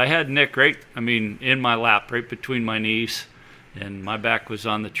 And so I had Nick in my lap, right between my knees, and my back was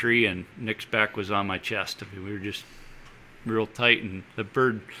on the tree, and Nick's back was on my chest. I mean, we were just real tight, and the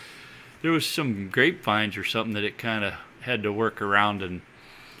bird, there was some grapevines or something that it kind of had to work around, and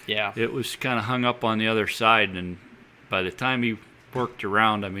it was kind of hung up on the other side, and by the time he worked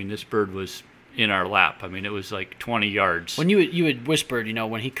around, I mean, this bird was in our lap. I mean, it was like 20 yards. When you had whispered,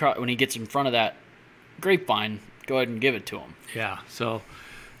 when he gets in front of that grapevine, go ahead and give it to him. Yeah. So,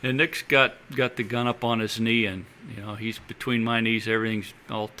 and Nick's got the gun up on his knee, and he's between my knees. Everything's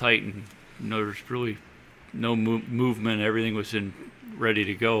all tight, and there's really no movement. Everything was ready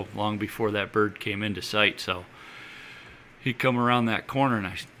to go long before that bird came into sight. So he come around that corner, and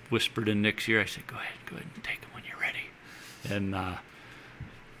I whispered in Nick's ear. I said, "Go ahead and take him when you're ready." And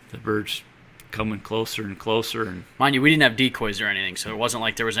the bird's coming closer and closer. And mind you, we didn't have decoys or anything, so it wasn't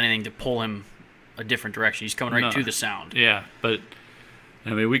like there was anything to pull him a different direction. He's coming right to the sound. Yeah, but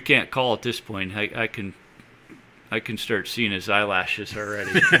I mean, we can't call at this point. I can start seeing his eyelashes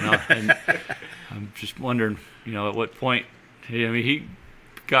already. And I'm just wondering, at what point. He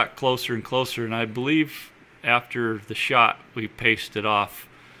got closer and closer, and I believe after the shot we paced it off.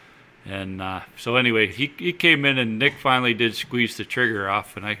 And so anyway, he came in, and Nick finally did squeeze the trigger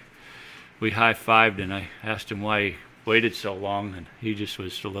off, and we high-fived, and I asked him why he waited so long, and he just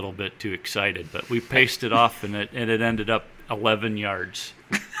was a little bit too excited. But we paced it off, and it ended up 11 yards.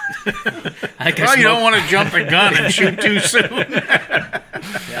 Well, you don't want to jump a gun and shoot too soon.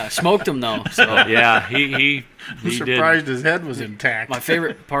 Yeah, smoked him though. So yeah, he I'm surprised his head was intact. My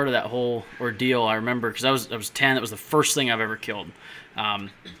favorite part of that whole ordeal, I remember, because I was 10. That was the first thing I've ever killed,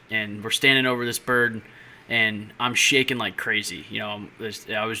 and we're standing over this bird, and I'm shaking like crazy.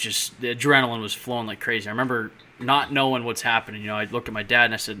 I was just, the adrenaline was flowing like crazy. I remember not knowing what's happening. I looked at my dad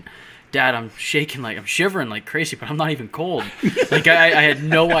and I said, Dad, I'm shaking, like I'm shivering like crazy, but I'm not even cold. Like I had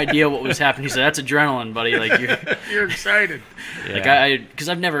no idea what was happening. He said, "That's adrenaline, buddy. Like You're excited. like because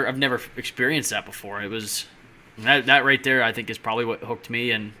I've never experienced that before. It was that right there. I think is probably what hooked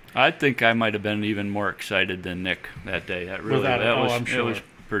me. And I think I might have been even more excited than Nick that day. That really, I'm sure. It was a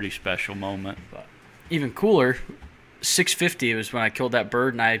pretty special moment. But. even cooler, 6:50 was when I killed that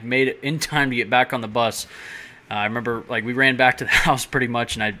bird, and I made it in time to get back on the bus. I remember, like, we ran back to the house pretty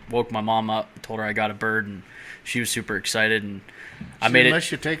much, and I woke my mom up, told her I got a bird, and she was super excited. And I made it.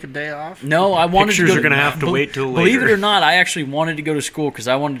 Unless you take a day off. No, I wanted Pictures to go are going to have to wait till later. Believe it or not, I actually wanted to go to school because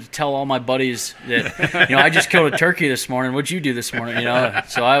I wanted to tell all my buddies that, I just killed a turkey this morning. What'd you do this morning?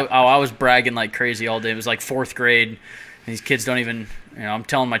 So I was bragging like crazy all day. It was like 4th grade. And these kids don't even, I'm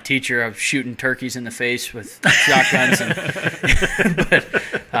telling my teacher I'm shooting turkeys in the face with shotguns.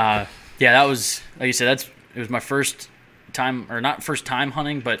 But that was, like you said, it was my first time, or not first time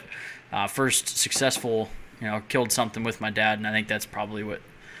hunting, but first successful, killed something with my dad. And I think that's probably what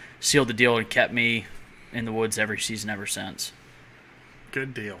sealed the deal and kept me in the woods every season ever since.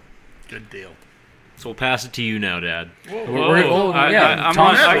 Good deal. Good deal. So we'll pass it to you now, Dad. I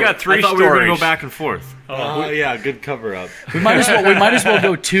got 3 I thought stories. we were going to go back and forth. Yeah, good cover up. We might as well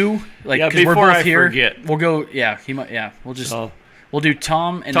go 2, like, Yeah, because we're before both I here. forget. We'll go. Yeah, we'll just we'll do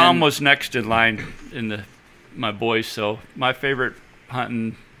Tom and Tom then, was next in line in my boys. So my favorite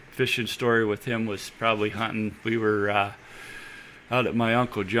hunting, fishing story with him was probably hunting. We were out at my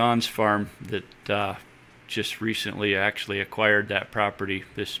Uncle John's farm that just recently actually acquired that property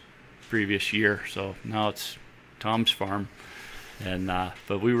this previous year. So now it's Tom's farm, and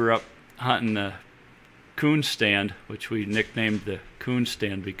but we were up hunting the coon stand, which we nicknamed the coon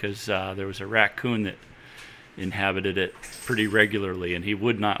stand because there was a raccoon that inhabited it pretty regularly, and he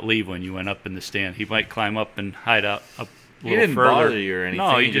would not leave when you went up in the stand. He might climb up and hide out a He little didn't further. bother you or anything.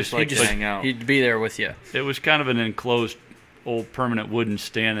 No, he just liked to hang out. He'd be there with you. It was kind of an enclosed old permanent wooden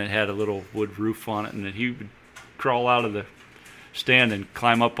stand that had a little wood roof on it, and then he would crawl out of the stand and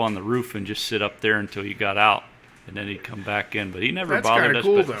climb up on the roof and just sit up there until you got out, and then he'd come back in. But he never That's bothered kind us. of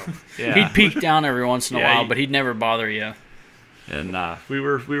cool, but, though. yeah. He'd peek down every once in a Yeah, while, but he'd never bother you. And we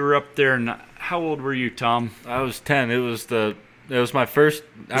were up there. And how old were you, Tom? I was 10. It was my first,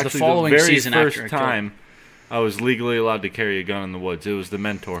 was the actually following the very season first after I killed. time I was legally allowed to carry a gun in the woods. It was the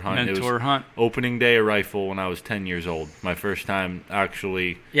mentor hunt. It Mentor was hunt. opening day a rifle when I was 10 years old. My first time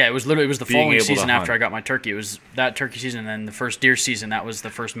actually. Yeah, it was the Being following able to season after hunt. I got my turkey. It was that turkey season, and then the first deer season. That was the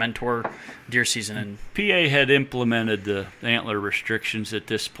first mentor deer season, and PA had implemented the antler restrictions at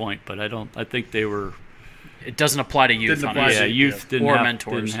this point, but I think they were. it doesn't apply to youth Didn't apply hunters. to Yeah, youth didn't Or have,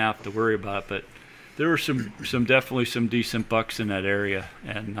 mentors. didn't have to worry about it, but there were definitely some decent bucks in that area,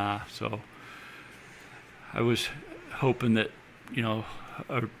 and so I was hoping that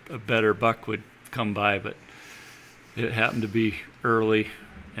a better buck would come by, but it happened to be early,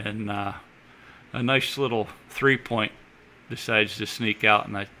 and a nice little 3-point decides to sneak out,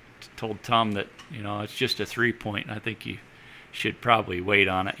 and I told Tom that it's just a 3-point. I think you should probably wait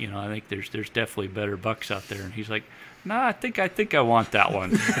on it. I think there's definitely better bucks out there, and he's like, "No, I think I want that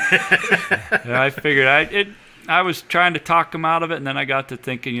one." And I figured I was trying to talk him out of it, and then I got to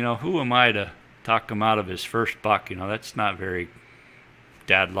thinking, who am I to talk him out of his first buck? That's not very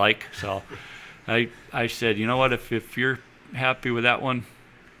dad-like. So I said, you know what, if you're happy with that one,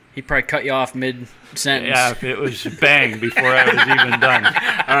 He probably cut you off mid-sentence. yeah, if it was bang before I was even done.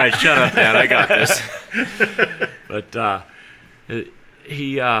 All right, shut up, Dad. I got this. But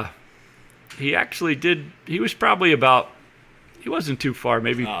he actually did. He was probably about. He wasn't too far,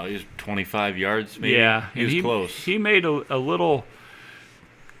 maybe. Oh, he was 25 yards, maybe. Yeah, he was close. He made a little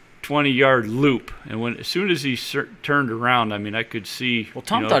 20-yard loop, and as soon as he turned around, I mean, I could see. Well,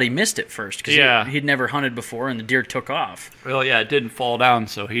 Tom thought he missed it first because Yeah. he'd never hunted before, and the deer took off. Well, yeah, it didn't fall down,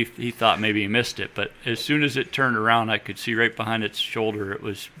 so he thought maybe he missed it. But as soon as it turned around, I could see right behind its shoulder it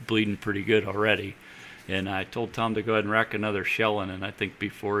was bleeding pretty good already. And I told Tom to go ahead and rack another shell in, and I think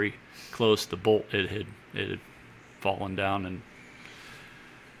before he closed the bolt, it had fallen down, and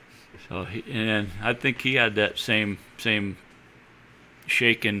so and I think he had that same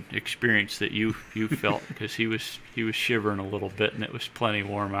shaken experience that you felt because he was shivering a little bit, and it was plenty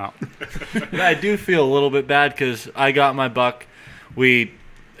warm out. Yeah, I do feel a little bit bad because I got my buck. We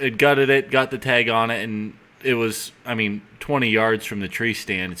gutted it, got the tag on it, and it was, 20 yards from the tree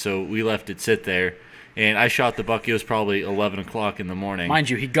stand, so we left it sit there. And I shot the buck. It was probably 11 o'clock in the morning. Mind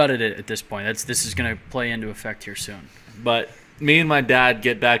you, he gutted it at this point. This is going to play into effect here soon. But me and my dad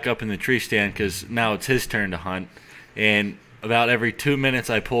get back up in the tree stand because now it's his turn to hunt. And about every 2 minutes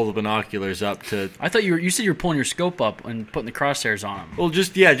I pull the binoculars up to, I thought you said you were pulling your scope up and putting the crosshairs on him. well,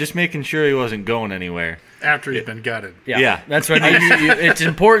 just making sure he wasn't going anywhere. After he's been gutted. Yeah. That's what it's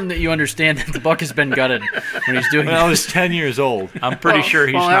important that you understand that the buck has been gutted when he's doing When I that. was 10 years old. I'm pretty sure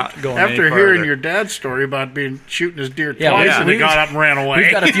he's not going any After farther. hearing your dad's story about shooting his deer Yeah, twice, yeah. and he got up and ran away.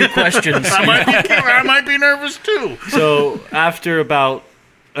 We've got a few questions. I might be nervous too. So after about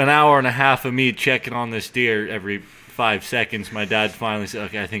an hour and a half of me checking on this deer every 5 seconds, my dad finally said,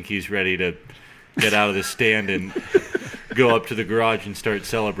 okay, I think he's ready to get out of the stand and go up to the garage and start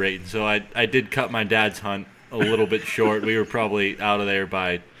celebrating. So I did cut my dad's hunt a little bit short. We were probably out of there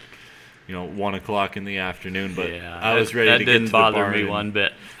by 1 o'clock in the afternoon, but Yeah, I was ready to get to didn't the bother barn me and one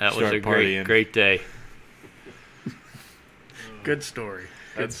bit. That was start a great, partying. great day. Good story.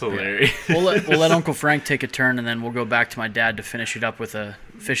 That's hilarious. We'll let Uncle Frank take a turn, and then we'll go back to my dad to finish it up with a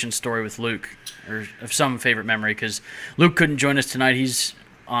fishing story with Luke, or of some favorite memory, because Luke couldn't join us tonight. He's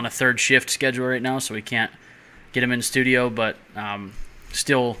on a third shift schedule right now, so we can't get him in the studio, but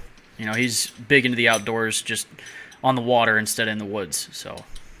still, he's big into the outdoors, just on the water instead of in the woods. So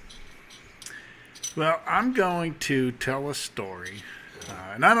Well, I'm going to tell a story,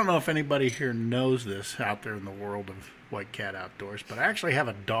 and I don't know if anybody here knows this out there in the world of White Cat Outdoors, but I actually have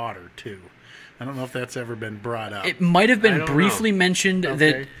a daughter too. I don't know if that's ever been brought up. it might have I been don't briefly mentioned Okay.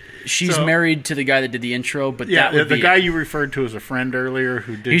 that she's So- married to the guy that did the intro, but Yeah, that would the be guy it. you referred to as a friend earlier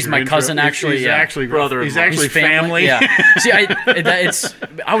who did. He's your my intro, cousin, actually, He's yeah. actually Brother-in-law. He's actually His family. Yeah. See, I was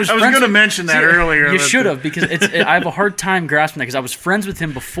I was friends going to with- mention that See, earlier. You but- should have, because I have a hard time grasping that, because I was friends with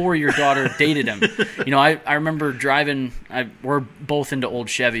him before your daughter dated him. I remember driving. We're both into old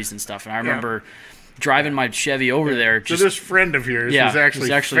Chevys and stuff, and I remember driving my Chevy over there. So Just this friend of yours yeah, was actually,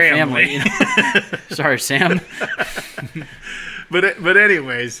 he's actually family. Sorry, Sam. But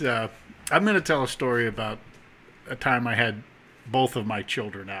anyways, I'm going to tell a story about a time I had both of my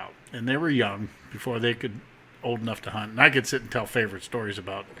children out, and they were young before they could old enough to hunt, and I could sit and tell favorite stories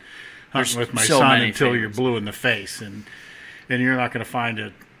about hunting There's with my so son many until you're favorites. blue in the face, and you're not going to find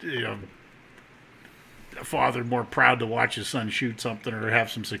a father more proud to watch his son shoot something or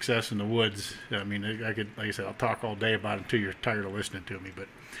have some success in the woods. I mean, I could, like I said, I'll talk all day about it until you're tired of listening to me, but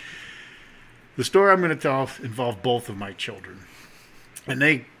the story I'm going to tell involved both of my children. And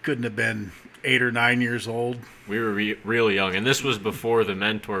they couldn't have been 8 or 9 years old. We were real young, and this was before the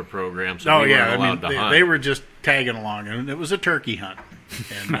mentor program, so Oh, we yeah. weren't I allowed mean, to hunt. they were just tagging along, and it was a turkey hunt.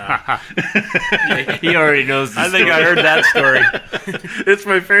 And He already knows the I think story. I heard that story. it's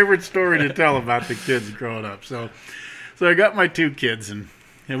my favorite story to tell about the kids growing up. So I got my two kids, and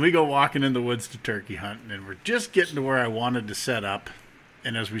we go walking in the woods to turkey hunting, and we're just getting to where I wanted to set up.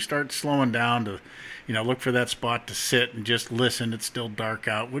 And as we start slowing down to, look for that spot to sit and just listen, it's still dark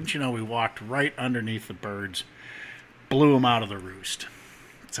out. Wouldn't you know, we walked right underneath the birds, blew them out of the roost.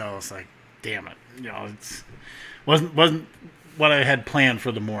 So I was like, damn it. It's wasn't what I had planned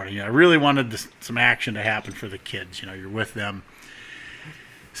for the morning. I really wanted some action to happen for the kids. You're with them.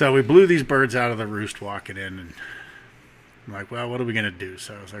 So we blew these birds out of the roost walking in, and I'm like, well, what are we going to do?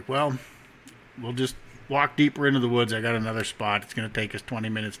 So I was like, well, we'll just walk deeper into the woods. I got another spot. It's going to take us 20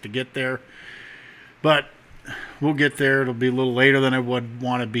 minutes to get there, but we'll get there. It'll be a little later than I would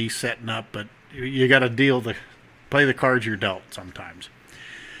want to be setting up, but you got to play the cards you're dealt sometimes.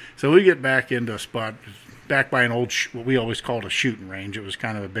 So we get back into a spot back by an old, what we always called a shooting range. It was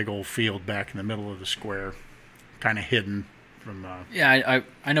kind of a big old field back in the middle of the square, kind of hidden from. Yeah,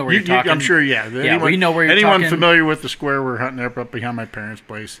 I know where you're talking. I'm sure, yeah. We know where you're anyone talking. familiar with the square we're hunting up behind my parents'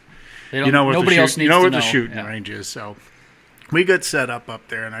 place? They don't, You know what nobody the else shoot, needs you know to what know. the shooting Yeah. range is. So we get set up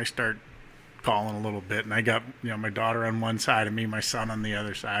there, and I start calling a little bit, and I got my daughter on one side of me, my son on the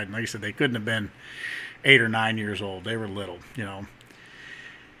other side, and like I said, they couldn't have been 8 or 9 years old. They were little,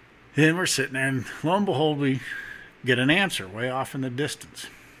 And we're sitting there, and lo and behold, we get an answer way off in the distance.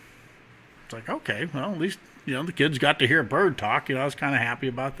 It's like, okay, well, at least the kids got to hear a bird talk. I was kind of happy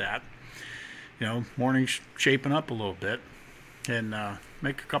about that. Morning's shaping up a little bit, and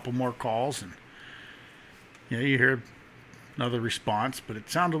make a couple more calls, and you hear another response, but it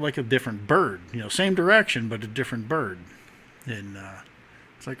sounded like a different bird. Same direction, but a different bird. And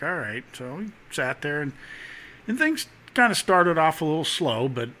it's like, all right. So we sat there, and things kind of started off a little slow,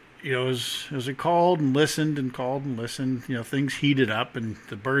 but as we called and listened, things heated up, and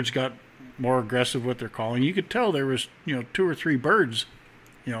the birds got more aggressive with their calling. You could tell there was 2 or 3 birds,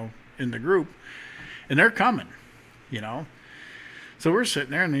 in the group, and they're coming, So we're sitting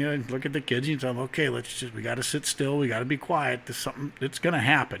there, and look at the kids, and you tell them, okay, we got to sit still, we got to be quiet. There's something that's going to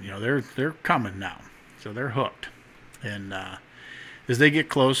happen. They're coming now, so they're hooked. And as they get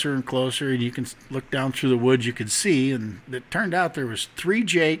closer and closer, and you can look down through the woods, you could see, and it turned out there was 3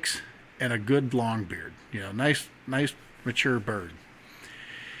 jakes and a good longbeard, nice mature bird.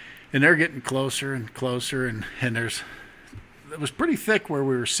 And they're getting closer and closer, and it was pretty thick where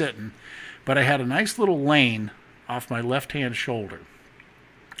we were sitting, but I had a nice little lane off my left-hand shoulder.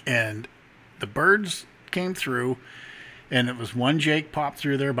 And the birds came through, and it was one jake popped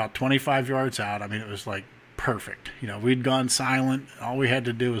through there about 25 yards out. I mean, it was like perfect. We'd gone silent. All we had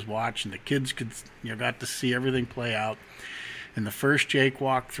to do was watch, and the kids got to see everything play out. And the first jake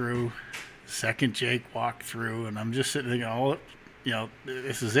walked through, the second jake walked through, and I'm just sitting there going,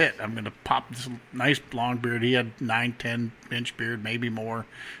 this is it. I'm going to pop this nice long beard. He had 9-10 inch beard, maybe more,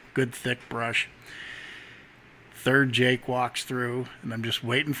 good thick brush. Third jake walks through, and I'm just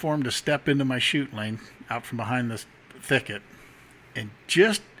waiting for him to step into my shoot lane out from behind this thicket. And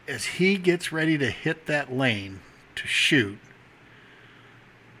just as he gets ready to hit that lane to shoot,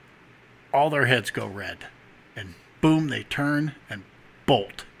 all their heads go red. And boom, they turn and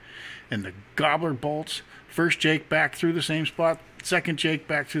bolt. And the gobbler bolts. First jake back through the same spot. Second jake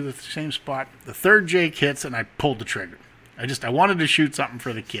back through the same spot. The third jake hits, and I pulled the trigger. I wanted to shoot something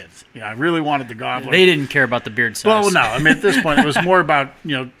for the kids. I really wanted the gobbler. They didn't care about the beard size. Well, no. I mean, at this point, it was more about,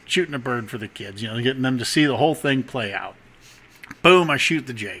 shooting a bird for the kids, getting them to see the whole thing play out. Boom, I shoot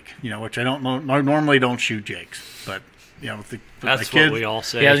the jake, which I don't know. I normally don't shoot jakes, but, with that's the kids, what we all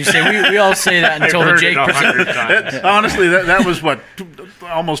say. Yeah, as you say, we all say that until the jake. Honestly, that was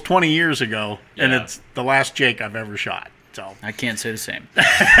almost 20 years ago, and Yeah. it's the last jake I've ever shot. So I can't say the same.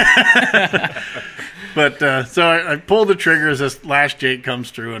 But so I pull the trigger as this last jake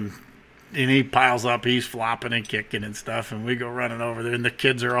comes through, and he piles up. He's flopping and kicking and stuff, and we go running over there, and the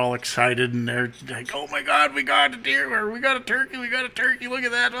kids are all excited, and they're like, "Oh my God, we got a deer, or we got a turkey, look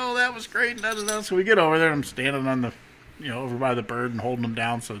at that, oh, that was great." So we get over there, and I'm standing on the, over by the bird and holding him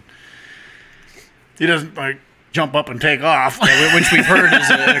down so he doesn't jump up and take off. Yeah, which we've heard is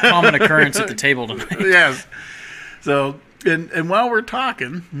a common occurrence at the table tonight. Yes. So, and while we're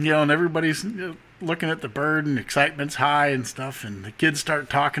talking, and everybody's looking at the bird, and excitement's high and stuff, and the kids start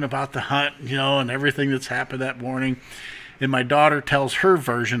talking about the hunt, and everything that's happened that morning, and my daughter tells her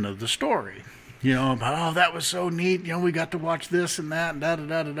version of the story, about, oh, that was so neat, we got to watch this and that, and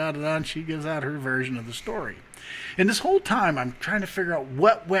da-da-da-da-da-da, and she gives out her version of the story. And this whole time, I'm trying to figure out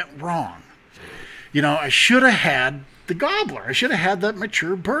what went wrong. I should have had the gobbler. I should have had that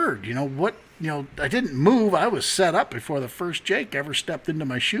mature bird. I didn't move. I was set up before the first jake ever stepped into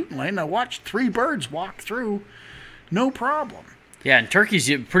my shooting lane. I watched 3 birds walk through, no problem. Yeah, and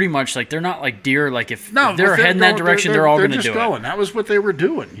turkeys, pretty much, they're not like deer. If No, they're heading that direction, they're all going to do just going. That was what they were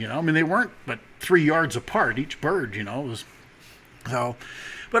doing. I mean, they weren't but 3 yards apart, each bird. It was so.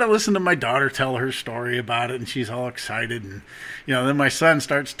 But I listened to my daughter tell her story about it, and she's all excited. And, then my son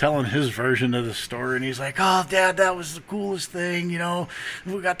starts telling his version of the story, and he's like, "Oh, Dad, that was the coolest thing,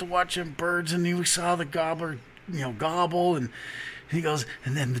 We got to watch them birds, and we saw the gobbler, gobble." And he goes,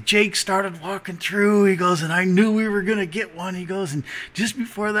 and then the jake started walking through. He goes, and I knew we were going to get one. He goes, and just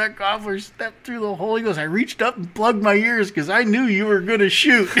before that gobbler stepped through the hole, he goes, I reached up and plugged my ears because I knew you were going to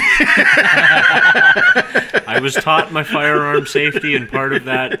shoot. I was taught my firearm safety, and part of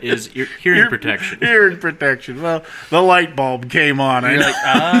that is hearing protection. Hearing protection. Well, the light bulb came on. You're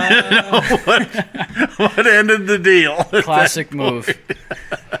What ended the deal? Classic move.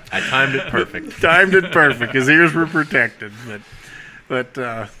 I timed it perfect. Timed it perfect. His ears were protected. But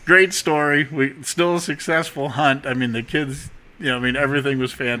great story. Still a successful hunt. I mean, the kids, everything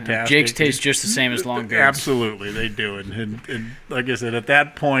was fantastic. Jakes taste just the same as longbeards. Absolutely, they do. And like I said, at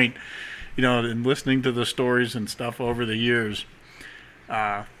that point, and listening to the stories and stuff over the years,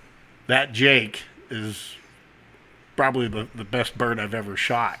 that jake is probably the best bird I've ever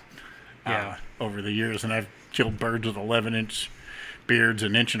shot over the years. And I've killed birds with 11-inch beards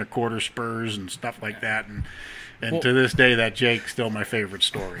and 1.25-inch spurs and stuff like that. And to this day, that jake's still my favorite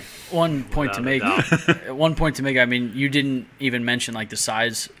story. One point to make. I mean, you didn't even mention the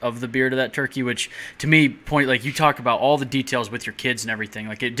size of the beard of that turkey, which to me you talk about all the details with your kids and everything.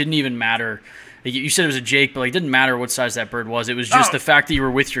 It didn't even matter. You said it was a jake, but it didn't matter what size that bird was. It was just the fact that you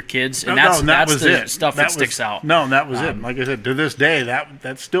were with your kids, and that's the stuff that sticks out. No, that was it. Like I said, to this day,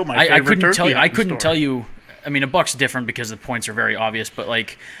 that's still my favorite turkey. I couldn't tell you. I mean, a buck's different because the points are very obvious, but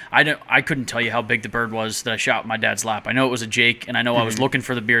I couldn't tell you how big the bird was that I shot in my dad's lap. I know it was a jake, and I know I was looking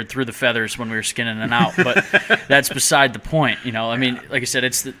for the beard through the feathers when we were skinning it out, but that's beside the point. I mean, like I said,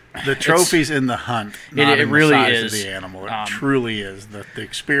 it's the trophy's in the hunt. It really the size is of the animal. It truly is. The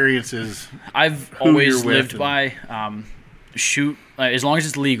experience is. I've always lived by. shoot as long as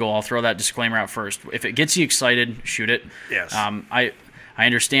it's legal. I'll throw that disclaimer out first. If it gets you excited, shoot it. Yes. I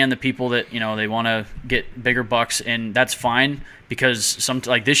understand the people that they want to get bigger bucks, and that's fine because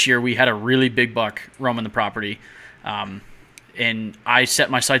like this year we had a really big buck roaming the property, and I set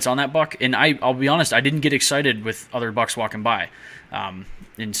my sights on that buck, and I'll be honest, I didn't get excited with other bucks walking by,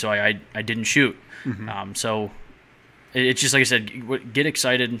 and so I didn't shoot. So it's just like I said, get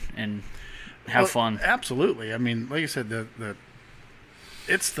excited and have fun. Absolutely. I mean, like I said,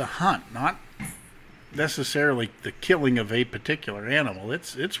 it's the hunt, not necessarily the killing of a particular animal.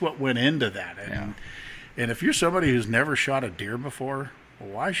 It's what went into that. And if you're somebody who's never shot a deer before, well,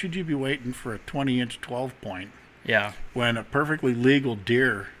 why should you be waiting for a 20-inch 12-point? Yeah. When a perfectly legal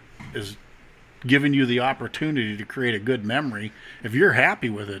deer is giving you the opportunity to create a good memory, if you're happy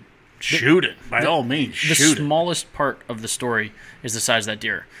with it, shoot it. By all means, shoot it. The smallest part of the story is the size of that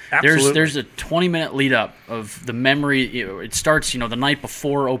deer. Absolutely. There's a 20-minute lead up of the memory. It starts, the night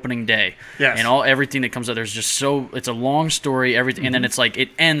before opening day. Yes. And everything that comes out. There's just it's a long story. Everything, and then it's like it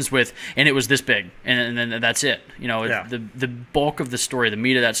ends with, and it was this big, and then that's it. The bulk of the story, the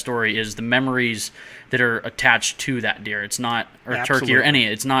meat of that story, is the memories that are attached to that deer. It's not or Absolutely. turkey or any.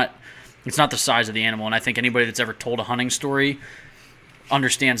 It's not the size of the animal. And I think anybody that's ever told a hunting story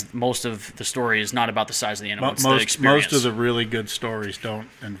understands most of the story is not about the size of the animal. It's the experience. Most of the really good stories don't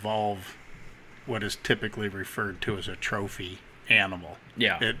involve what is typically referred to as a trophy animal.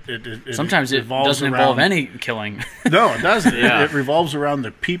 Yeah. It Sometimes it doesn't involve any killing. No, it doesn't. Yeah. It revolves around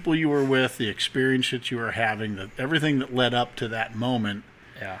the people you were with, the experience that you were having, everything that led up to that moment.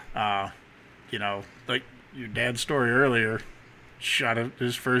 Yeah. Like your dad's story earlier, shot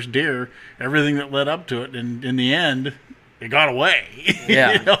his first deer, everything that led up to it, and in the end, it got away.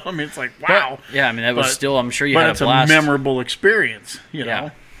 Yeah. I mean, it's like, wow. But, yeah, I mean, that was still, I'm sure you but had a it's blast. a memorable experience,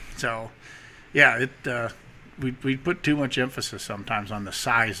 Yeah. So, yeah, we put too much emphasis sometimes on the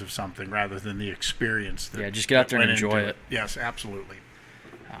size of something rather than the experience. Just get out there and went enjoy into it. Yes, absolutely.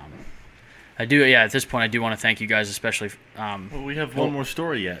 I do, at this point, I do want to thank you guys, especially. Well, we have one more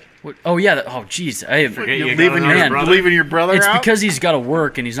story yet. Geez. I have, Forget you got leaving another your brother? leaving your brother it's out? because he's got to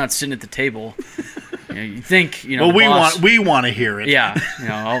work and he's not sitting at the table. You think, Well, the boss, we want to hear it. Yeah,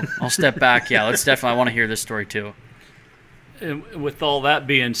 I'll step back. Yeah, I want to hear this story too. And with all that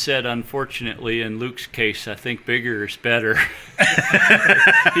being said, unfortunately, in Luke's case, I think bigger is better.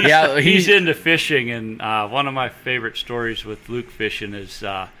 He's into fishing, and one of my favorite stories with Luke fishing is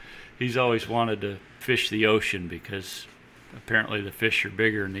he's always wanted to fish the ocean because apparently the fish are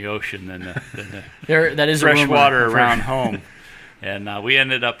bigger in the ocean than that is fresh a rumor. water around home. And we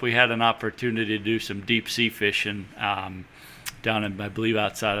had an opportunity to do some deep sea fishing down in, I believe,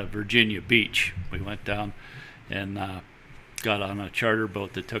 outside of Virginia Beach. We went down and got on a charter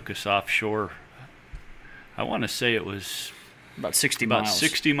boat that took us offshore. I want to say it was About 60 about miles.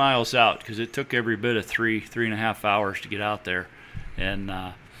 60 miles out because it took every bit of three and a half hours to get out there. And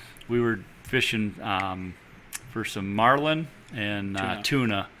we were fishing for some marlin and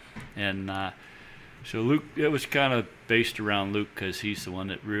tuna. And so Luke, it was kind of based around Luke because he's the one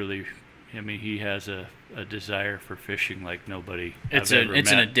that really, he has a desire for fishing like nobody It's I've ever an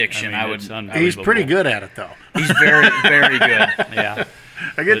met. addiction. It's He's unbelievable. pretty good at it, though. He's very, very good. Yeah.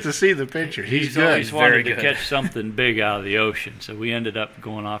 I get to see the picture. He's good. always wanted Very to good. catch something big out of the ocean, so we ended up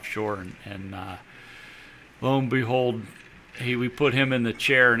going offshore, and lo and behold, we put him in the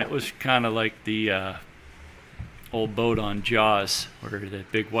chair, and it was kind of like the old boat on Jaws, where the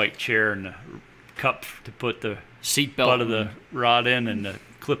big white chair and the cup to put the Seatbelt. butt of the rod in and to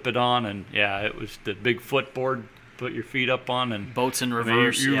clip it on, and it was the big footboard, put your feet up on, and Boats in I mean,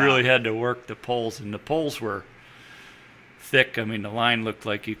 reverse. you yeah. really had to work the poles, and the poles were thick. I mean, the line looked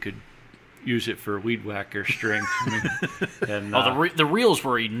like you could use it for a weed whacker string. And, the reels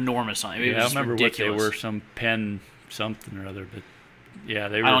were enormous on it. It I was remember ridiculous. what they were, some pen something or other, but yeah,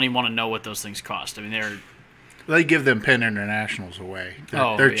 they were. I don't even want to know what those things cost. I mean, they're They give them Penn Internationals away.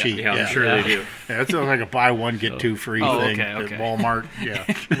 They're cheap. Yeah, Yeah, I'm sure they do. Yeah, it's like a buy one get two free thing okay. at Walmart. Yeah,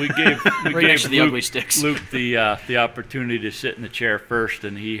 we gave right next to the ugly sticks. Luke the opportunity to sit in the chair first,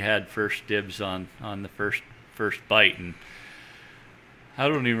 and he had first dibs on the first bite. And I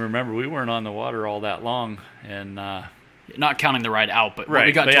don't even remember. We weren't on the water all that long, and not counting the ride out, but when right.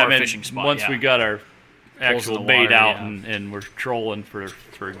 we got but to yeah, our I mean, fishing spot. once we got our Poles in actual the bait water, out yeah. and we're trolling for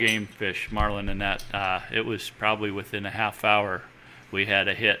game fish, marlin, and that, it was probably within a half hour we had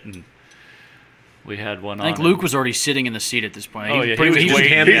a hit, and we had one on. I think Luke was already sitting in the seat at this point. Oh, yeah, pretty he was much-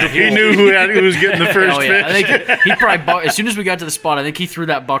 waiting. he knew who was getting the first Oh, yeah. fish. I think he probably as soon as we got to the spot, I think he threw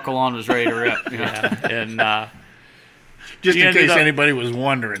that buckle on and was ready to rip. Yeah, and Just he in ended case up- anybody was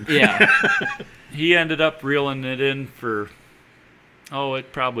wondering. Yeah. he ended up reeling it in for Oh,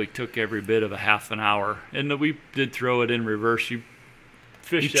 it probably took every bit of a half an hour. And we did throw it in reverse. You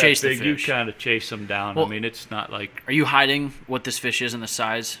fish You that chase the big, you fish. kind of chase them down. Well- I mean, it's not like, Are you hiding what this fish is and the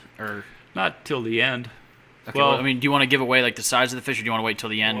size? Or not till the end. okay, Well- I mean, do you want to give away like the size of the fish, or do you want to wait till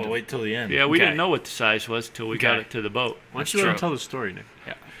the end? Well, wait till the end. Yeah, we Okay. didn't know what the size was till we got Okay. it to the boat. Why That's don't you let him true. tell the story, Nick?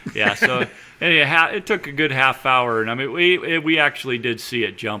 Yeah, so anyhow, it took a good half hour, and I mean, we actually did see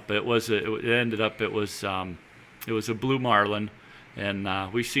it jump. It was it ended up it was a blue marlin,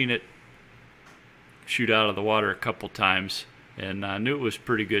 and we seen it shoot out of the water a couple times, and I knew it was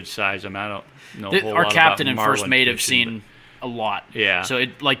pretty good size. I mean, I don't know a whole Our lot captain about and first marlin mate have fishing, seen a lot. Yeah. So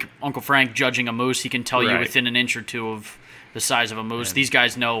it, like Uncle Frank judging a moose, he can tell you Right. within an inch or two of the size of a moose. These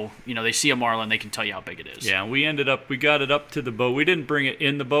guys know, they see a marlin, they can tell you how big it is. Yeah, we got it up to the boat. We didn't bring it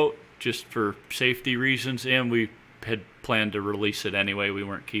in the boat just for safety reasons, and we had planned to release it anyway. We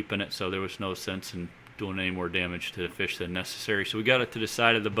weren't keeping it, so there was no sense in doing any more damage to the fish than necessary. So we got it to the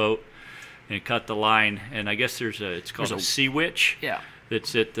side of the boat and cut the line. And I guess it's called There's a a- sea witch. Yeah.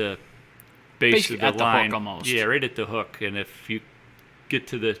 That's at the base Basically of the at the hook line. almost. Yeah, right at the hook. And if you get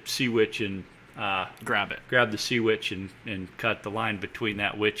to the sea witch and Grab it. grab the sea witch and cut the line between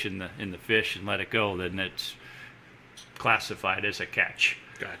that witch and the fish and let it go, then it's classified as a catch.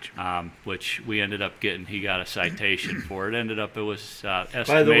 Gotcha. Which we ended up getting. He got a citation for it. Ended up it was estimated.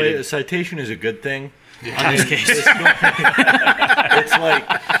 By the way, a citation is a good thing. In this case. It's like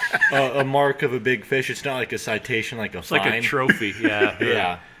a mark of a big fish. It's not like a citation, like a it's fine. like a trophy. Yeah.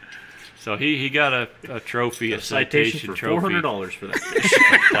 Yeah. So he got a trophy, a Citation citation for trophy. $400 for that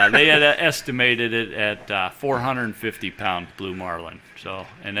fish. They had estimated it at 450 pound blue marlin. So,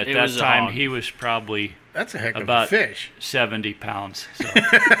 and at It that was a time hog. he was probably That's a heck of a about fish. 70 pounds. So,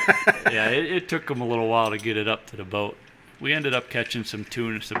 yeah, it took him a little while to get it up to the boat. We ended up catching some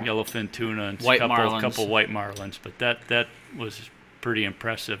tuna, some yellowfin tuna, and White a marlins. couple white marlins. But that was pretty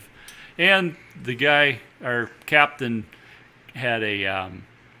impressive. And the guy, our captain, had a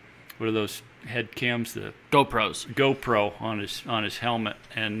what are those head cams? The GoPros. GoPro on his helmet,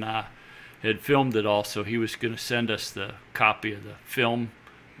 and had filmed it all. So he was going to send us the copy of the film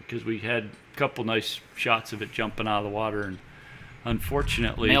because we had a couple nice shots of it jumping out of the water. And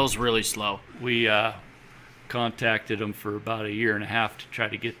unfortunately, Mail's really slow. we contacted him for about a year and a half to try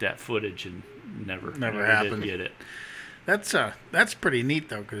to get that footage, and never happened. did get it. That's pretty neat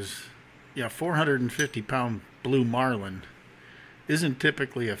though, because 450-pound blue marlin isn't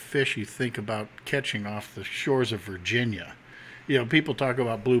typically a fish you think about catching off the shores of Virginia. People talk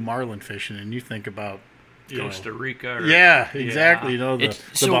about blue marlin fishing, and you think about Costa Rica. Or, yeah, exactly. Yeah. The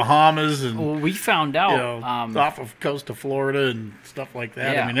So- Bahamas and Well, we found out off of coast of Florida and stuff like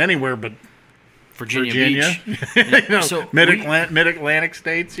that. Yeah. I mean, anywhere but Virginia Virginia. Beach. So mid-Atlantic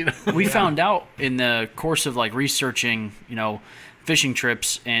states. we found out in the course of like researching, fishing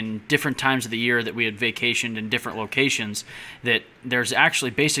trips and different times of the year that we had vacationed in different locations, that there's actually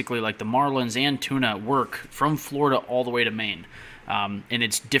basically like the marlins and tuna work from Florida all the way to Maine, and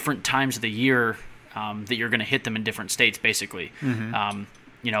it's different times of the year that you're going to hit them in different states. Basically,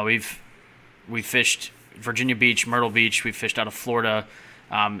 we've fished Virginia Beach, Myrtle Beach. We've fished out of Florida.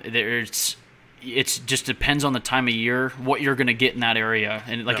 It's just depends on the time of year what you're going to get in that area,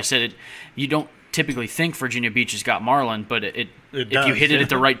 and like I said, you don't typically think Virginia Beach has got marlin, but if you does, hit it yeah. at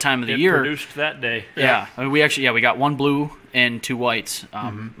the right time of the It year, produced that day. yeah. I mean, we got one blue and two whites,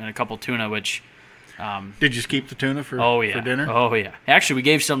 and a couple tuna, which Did you keep the tuna for dinner? Oh yeah. Actually, we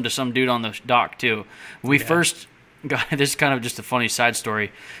gave some to some dude on the dock too. We first got this is kind of just a funny side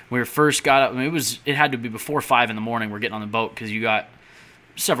story. We first got up. I mean, it had to be before 5 a.m. We're getting on the boat because you got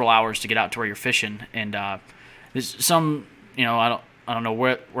several hours to get out to where you're fishing, and there's some I don't know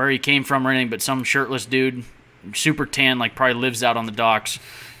where he came from or anything, but some shirtless dude, super tan, like probably lives out on the docks,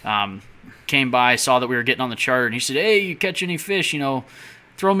 came by, saw that we were getting on the charter, and he said, "Hey, you catch any fish?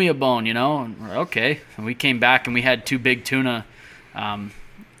 Throw me a bone, And we're okay. And we came back and we had 2 big tuna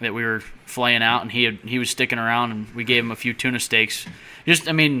that we were flaying out, and he was sticking around, and we gave him a few tuna steaks. We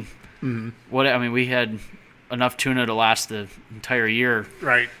had enough tuna to last the entire year.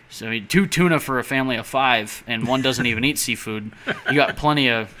 Right. So 2 tuna for a family of 5, and one doesn't even eat seafood. You got plenty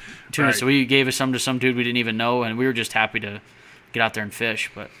of tuna. Right. So we gave some to some dude we didn't even know, and we were just happy to get out there and fish.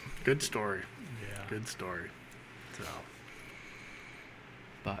 But Good story. Yeah. Good story. So.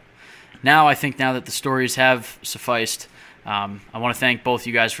 But now I think now that the stories have sufficed, I want to thank both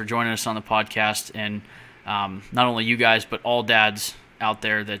you guys for joining us on the podcast, and not only you guys, but all dads out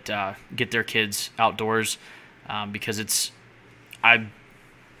there that get their kids outdoors, because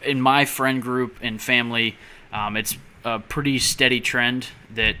in my friend group and family, it's a pretty steady trend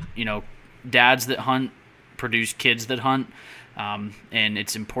that dads that hunt produce kids that hunt, and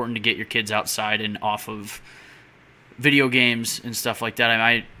it's important to get your kids outside and off of video games and stuff like that.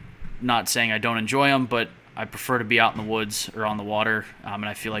 I'm not saying I don't enjoy them, but I prefer to be out in the woods or on the water, and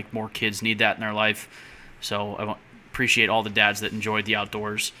I feel like more kids need that in their life. So I appreciate all the dads that enjoyed the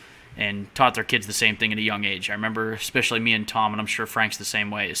outdoors and taught their kids the same thing at a young age. I remember, especially me and Tom, and I'm sure Frank's the same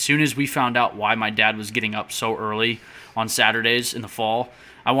way. As soon as we found out why my dad was getting up so early on Saturdays in the fall,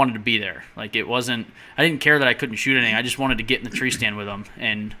 I wanted to be there. Like, it wasn't, I didn't care that I couldn't shoot anything. I just wanted to get in the tree stand with him.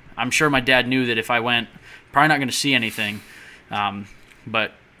 And I'm sure my dad knew that if I went, probably not going to see anything.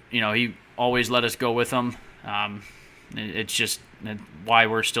 But, you know, he always let us go with him. It's just why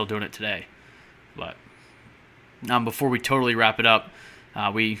we're still doing it today. But before we totally wrap it up,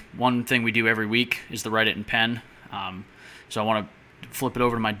 one thing we do every week is the Write It in Pen. So I want to flip it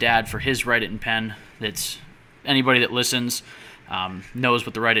over to my dad for his Write It in Pen. That's anybody that listens knows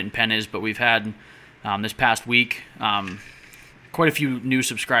what the Write It in Pen is, but we've had this past week quite a few new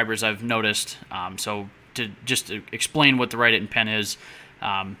subscribers I've noticed. So to explain what the Write It in Pen is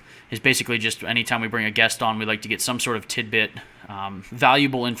basically just anytime we bring a guest on, we like to get some sort of tidbit,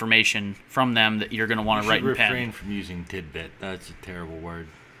 valuable information from them that you're going to want to write in pen. Refrain from using tidbit. That's a terrible word.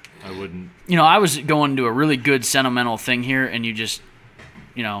 I wouldn't. You know, I was going to a really good sentimental thing here, and you just,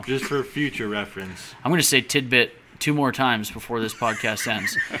 you know. Just for future reference. I'm going to say tidbit 2 more times before this podcast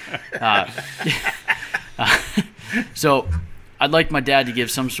ends. So I'd like my dad to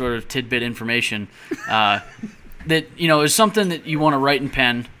give some sort of tidbit information that, you know, is something that you want to write in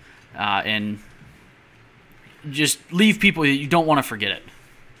pen and just leave people, you don't want to forget it.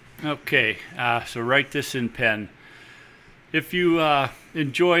 Okay, so write this in pen. If you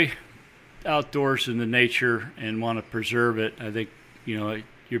enjoy outdoors and the nature and want to preserve it, I think, you know,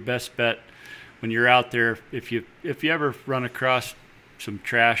 your best bet when you're out there, if you ever run across some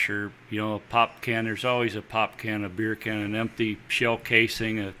trash or, you know, a pop can, there's always a pop can, a beer can, an empty shell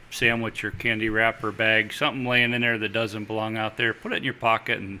casing, a sandwich or candy wrapper bag, something laying in there that doesn't belong out there. Put it in your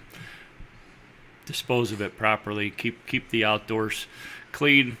pocket and dispose of it properly. Keep the outdoors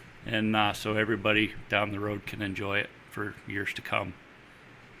clean, and so everybody down the road can enjoy it for years to come.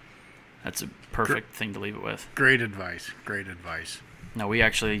 That's a perfect thing to leave it with. Great advice. Great advice. No, we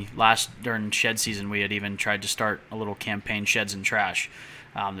actually, during shed season, we had even tried to start a little campaign, Sheds and Trash,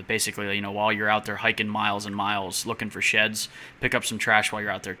 that basically, you know, while you're out there hiking miles and miles looking for sheds, pick up some trash while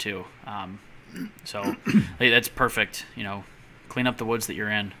you're out there too. So hey, that's perfect. You know, clean up the woods that you're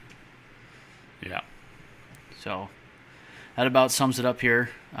in. Yeah. So that about sums it up here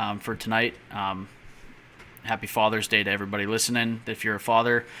for tonight. Happy Father's Day to everybody listening. If you're a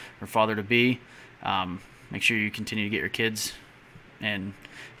father or father-to-be, make sure you continue to get your kids and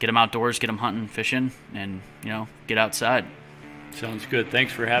get them outdoors, get them hunting, fishing, and, you know, get outside. Sounds good.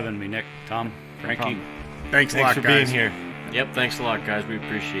 Thanks for having me, Nick, Tom, Frankie. Thanks a lot, for guys. being here. Yep, thanks a lot, guys. We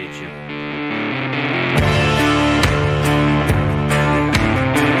appreciate you.